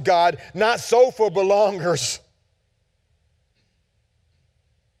house of God, not so for belongers.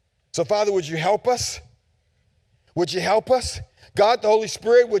 So Father, would you help us? Would you help us? God, the Holy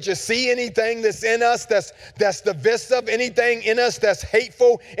Spirit, would you see anything that's in us that's divisive, anything in us that's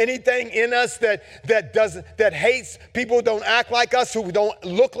hateful, anything in us that hates people who don't act like us, who don't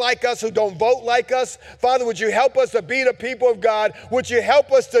look like us, who don't vote like us? Father, would you help us to be the people of God? Would you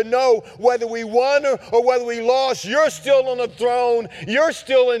help us to know whether we won or whether we lost? You're still on the throne. You're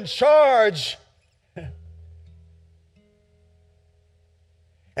still in charge.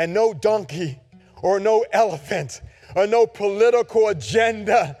 And no donkey or no elephant or no political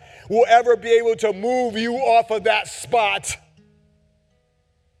agenda will ever be able to move you off of that spot.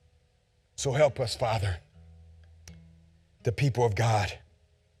 So help us, Father, the people of God,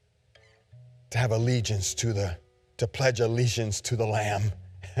 to have allegiance to pledge allegiance to the Lamb.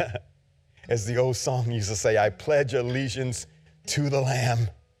 As the old song used to say, I pledge allegiance to the Lamb.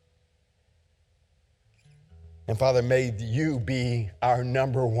 And Father, may you be our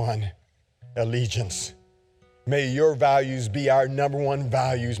number one allegiance. May your values be our number one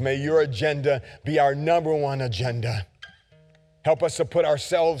values. May your agenda be our number one agenda. Help us to put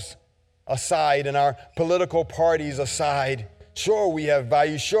ourselves aside and our political parties aside. Sure, we have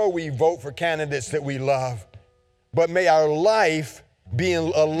values. Sure, we vote for candidates that we love. But may our life be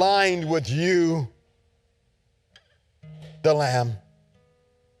aligned with you, the Lamb.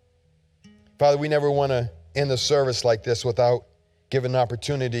 Father, we never want to end the service like this without giving an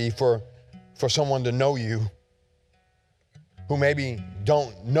opportunity for someone to know you, who maybe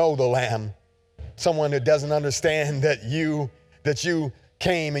don't know the Lamb, someone that doesn't understand that you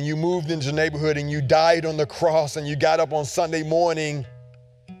came and you moved into the neighborhood and you died on the cross and you got up on Sunday morning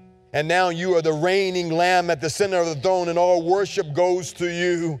and now you are the reigning Lamb at the center of the throne and all worship goes to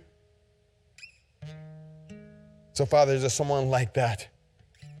you. So, Father, there's someone like that.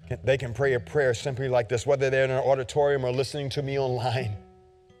 They can pray a prayer simply like this, whether they're in an auditorium or listening to me online.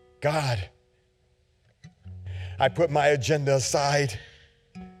 God, I put my agenda aside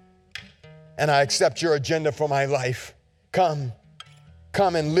and I accept your agenda for my life. Come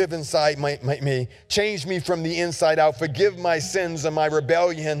and live inside me. Change me from the inside out. Forgive my sins and my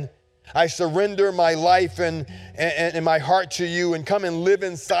rebellion. I surrender my life and my heart to you and come and live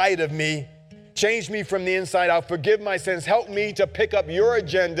inside of me. Change me from the inside out. Forgive my sins. Help me to pick up your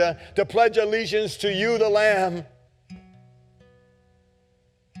agenda, to pledge allegiance to you, the Lamb.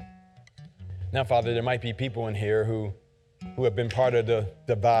 Now, Father, there might be people in here who have been part of the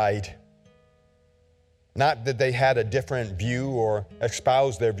divide. Not that they had a different view or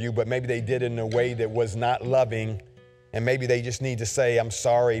espoused their view, but maybe they did it in a way that was not loving. And maybe they just need to say, I'm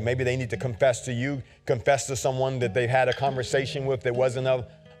sorry. Maybe they need to confess to you, confess to someone that they've had a conversation with that wasn't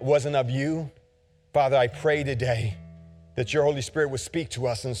of you. Father, I pray today that your Holy Spirit would speak to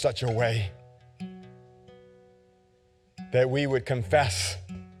us in such a way that we would confess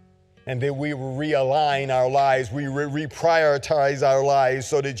and that we will realign our lives, we reprioritize our lives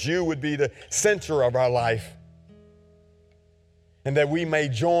so that you would be the center of our life. And that we may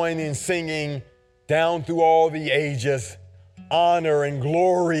join in singing down through all the ages, honor and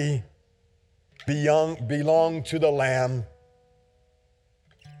glory belong to the Lamb.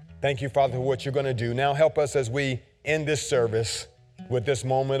 Thank you, Father, for what you're going to do. Now help us as we end this service with this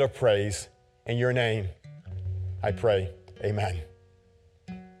moment of praise. In your name, I pray. Amen.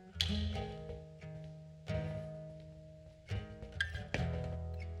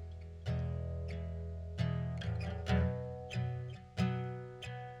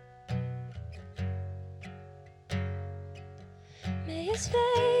 May his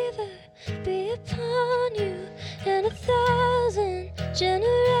favor be upon you and 1,000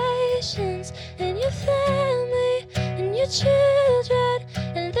 generations, and your family, and your children,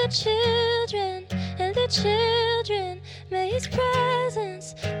 and their children, and their children. May his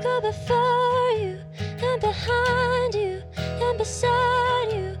presence go before you, and behind you, and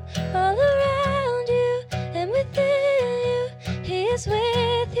beside you, all around you, and within you. He is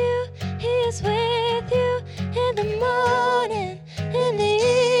with you, he is with you, in the morning, in the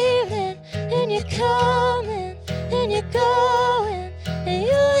evening, and you're coming, and you're going, and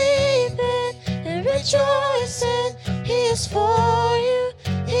you're weeping, and rejoicing. He is for you,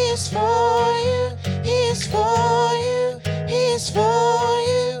 he is for you, he is for you, he is for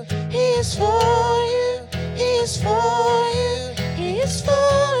you, he is for you, he is for you, he is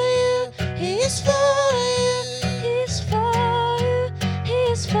for you, he is for you, he is for you, he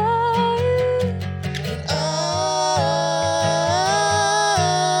is for you.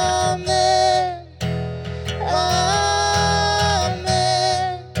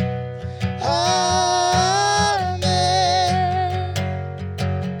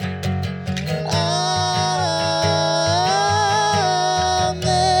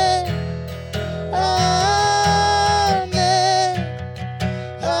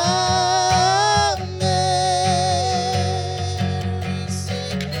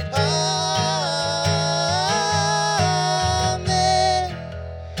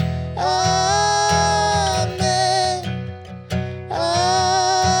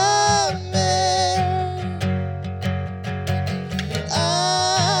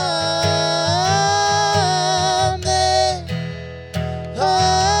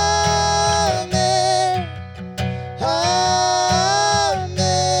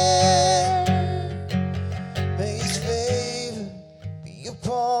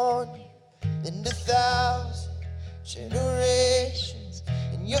 Generations,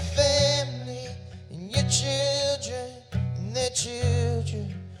 and your family, and your children, and their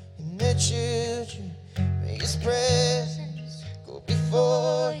children, and their children. May his presence go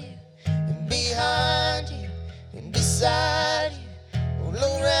before you, and behind you, and beside you, all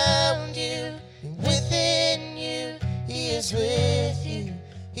around you, and within you. He is with you,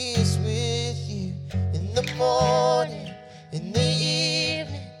 he is with you, in the morning, in the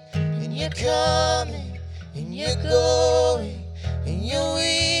evening, and you're coming, and you're going, and you're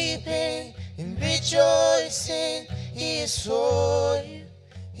weeping, and rejoicing. He is for you,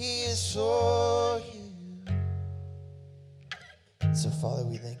 he is for you. So, Father,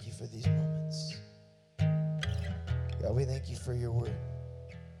 we thank you for these moments. God, we thank you for your word.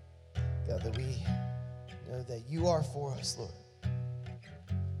 God, that we know that you are for us, Lord.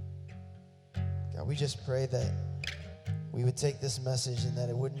 God, we just pray that we would take this message and that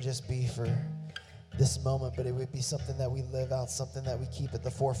it wouldn't just be for this moment, but it would be something that we live out, something that we keep at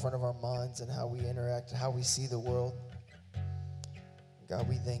the forefront of our minds and how we interact, how we see the world. God,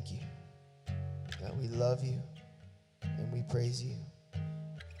 we thank you. God, we love you and we praise you.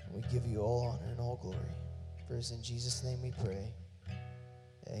 And we give you all honor and all glory. For it's in Jesus' name we pray.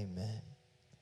 Amen.